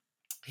mean,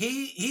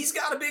 he's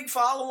got a big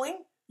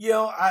following.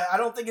 I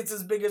don't think it's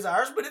as big as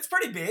ours, but it's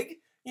pretty big,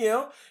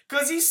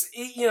 because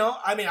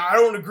I mean, I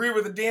don't agree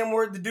with a damn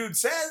word the dude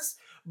says,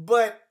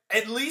 but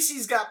at least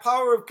he's got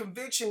power of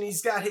conviction.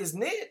 He's got his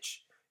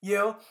niche, you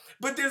know.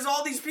 But there's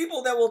all these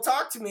people that will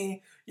talk to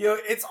me, you know.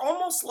 It's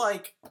almost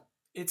like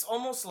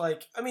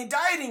I mean,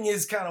 dieting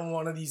is kind of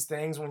one of these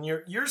things when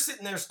you're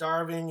sitting there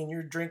starving and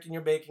you're drinking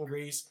your bacon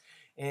grease,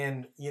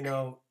 and you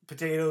know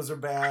potatoes are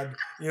bad,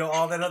 you know,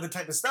 all that other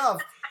type of stuff,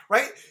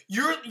 right?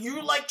 You're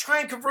like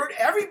trying to convert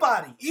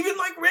everybody, even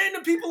like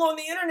random people on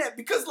the internet,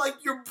 because like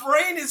your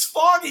brain is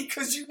foggy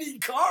because you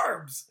need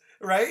carbs,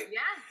 right? Yeah,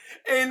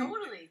 And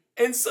totally.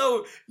 and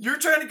so you're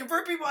trying to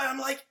convert people, and I'm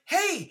like,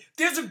 hey,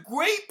 there's a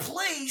great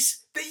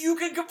place that you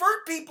can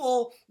convert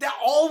people that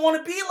all want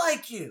to be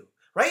like you,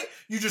 right?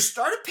 You just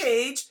start a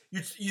page,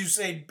 you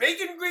say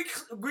bacon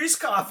grease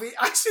coffee.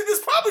 Actually,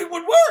 this probably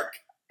would work.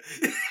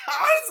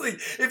 Honestly,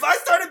 if I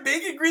started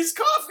bacon grease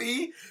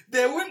coffee,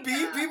 there would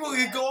be people who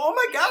could go, oh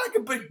my God, I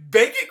could put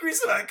bacon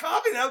grease in my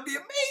coffee. That would be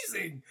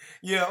amazing,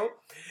 you know?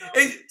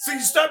 And so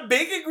you start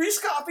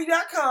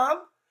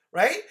bacongreasecoffee.com,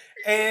 right?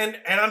 And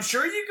I'm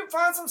sure you can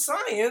find some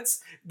science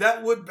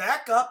that would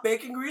back up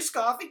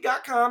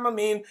bacongreasecoffee.com. I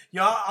mean, you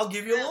know, I'll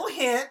give you a little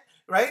hint,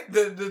 right?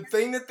 The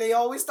thing that they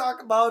always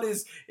talk about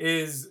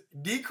is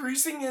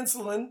decreasing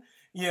insulin,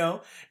 you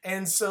know,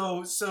 and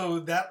so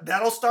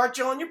that'll start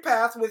you on your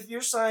path with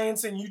your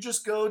science, and you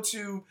just go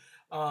to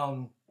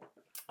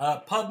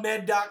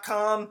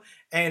PubMed.com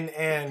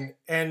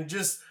and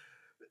just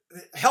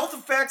health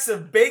effects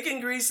of bacon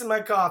grease in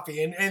my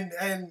coffee,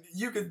 and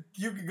you could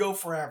go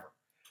forever,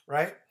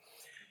 right?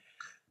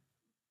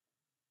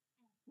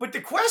 But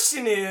the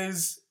question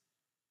is,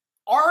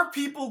 are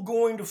people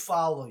going to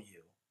follow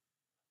you?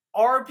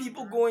 Are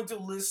people going to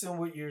listen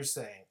what you're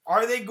saying?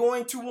 Are they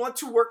going to want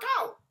to work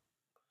out?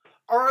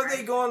 Are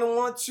they going to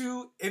want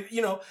to, if,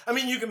 you know, I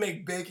mean, you can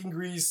make bacon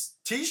grease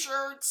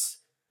t-shirts,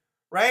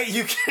 right?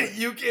 You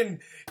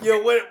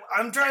know, what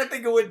I'm trying to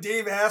think of what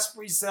Dave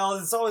Asprey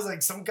sells. It's always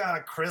like some kind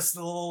of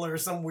crystal or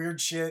some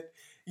weird shit,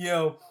 you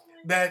know,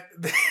 that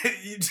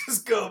you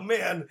just go,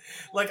 man,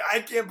 like, I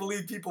can't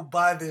believe people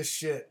buy this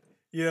shit,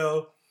 you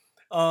know?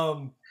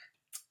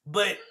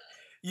 But,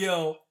 you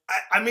know,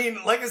 I mean,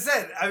 like I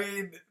said, I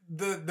mean,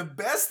 the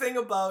best thing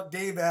about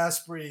Dave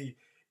Asprey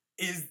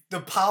is the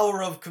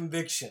power of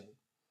conviction.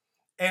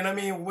 And I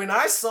mean, when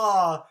I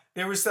saw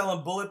they were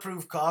selling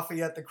bulletproof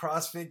coffee at the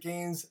CrossFit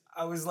Games,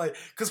 I was like,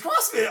 because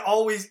CrossFit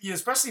always, you know,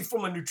 especially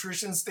from a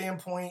nutrition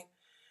standpoint,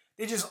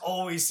 they just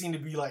always seem to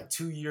be like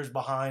 2 years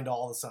behind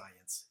all the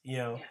science, you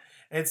know? Yeah.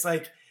 And it's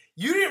like,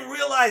 you didn't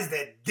realize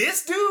that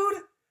this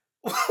dude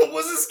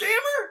was a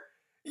scammer,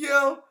 you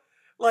know?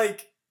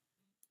 Like,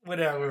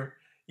 whatever,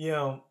 you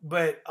know?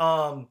 But,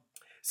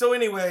 so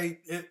anyway,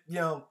 you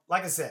know,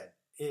 like I said,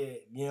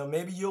 you know,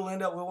 maybe you'll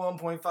end up with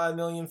 1.5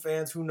 million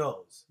fans. Who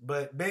knows?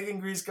 But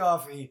bacon grease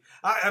coffee.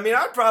 I mean,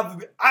 I would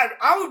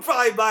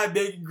probably buy a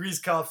bacon grease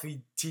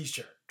coffee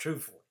T-shirt.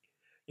 Truthfully,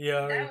 you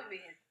know, That would be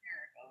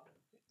hysterical.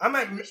 I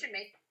Maybe we should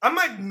make. I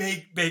might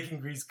make bacon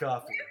grease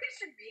coffee. Maybe we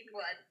should make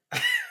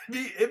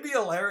one. It'd be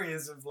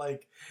hilarious if,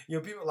 like, you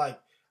know, people are like,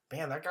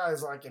 man, that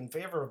guy's like in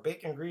favor of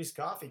bacon grease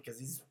coffee because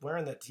he's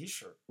wearing that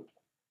T-shirt.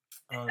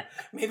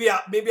 Maybe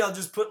I'll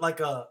just put like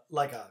a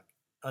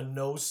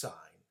no sign,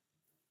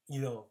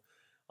 you know,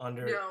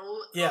 under,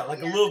 No. yeah, Oh, like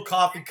a yeah. little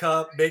coffee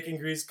cup, bacon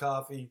grease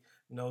coffee,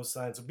 no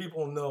sign, so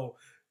people know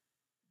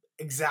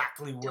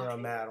exactly where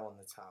I'm at on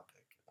the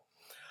topic.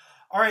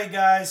 All right,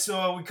 guys,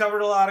 so we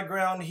covered a lot of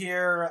ground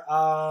here.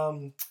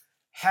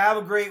 Have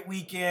a great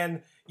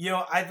weekend. You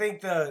know, I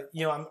think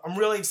I'm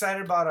really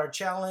excited about our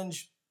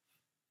challenge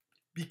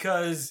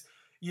because,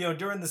 you know,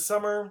 during the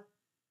summer,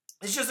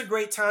 it's just a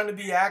great time to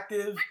be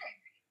active.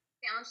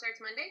 Challenge starts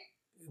Monday.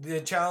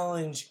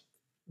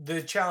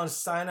 The challenge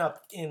sign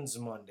up ends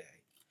Monday.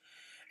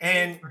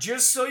 And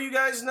just so you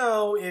guys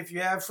know, if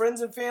you have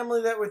friends and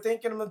family that were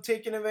thinking of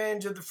taking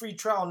advantage of the free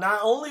trial, not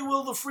only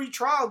will the free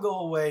trial go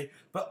away,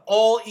 but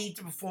all Eat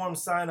to Perform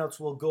signups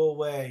will go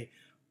away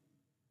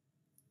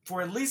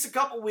for at least a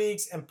couple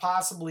weeks and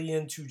possibly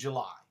into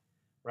July,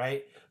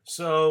 right?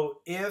 So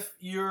if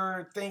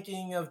you're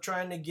thinking of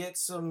trying to get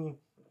some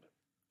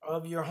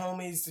of your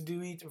homies to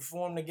do Eat to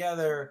Perform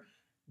together,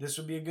 this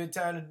would be a good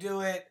time to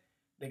do it.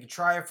 They can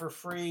try it for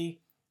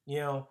free, you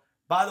know.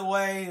 By the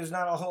way, there's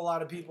not a whole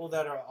lot of people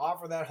that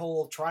offer that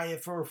whole try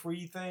it for a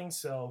free thing.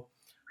 So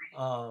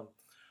I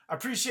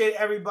appreciate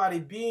everybody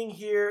being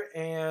here.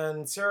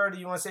 And Sarah, do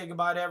you want to say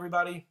goodbye to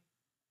everybody?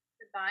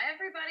 Goodbye,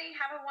 everybody.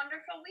 Have a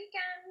wonderful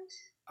weekend.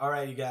 All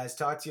right, you guys.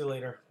 Talk to you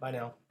later. Bye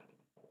now.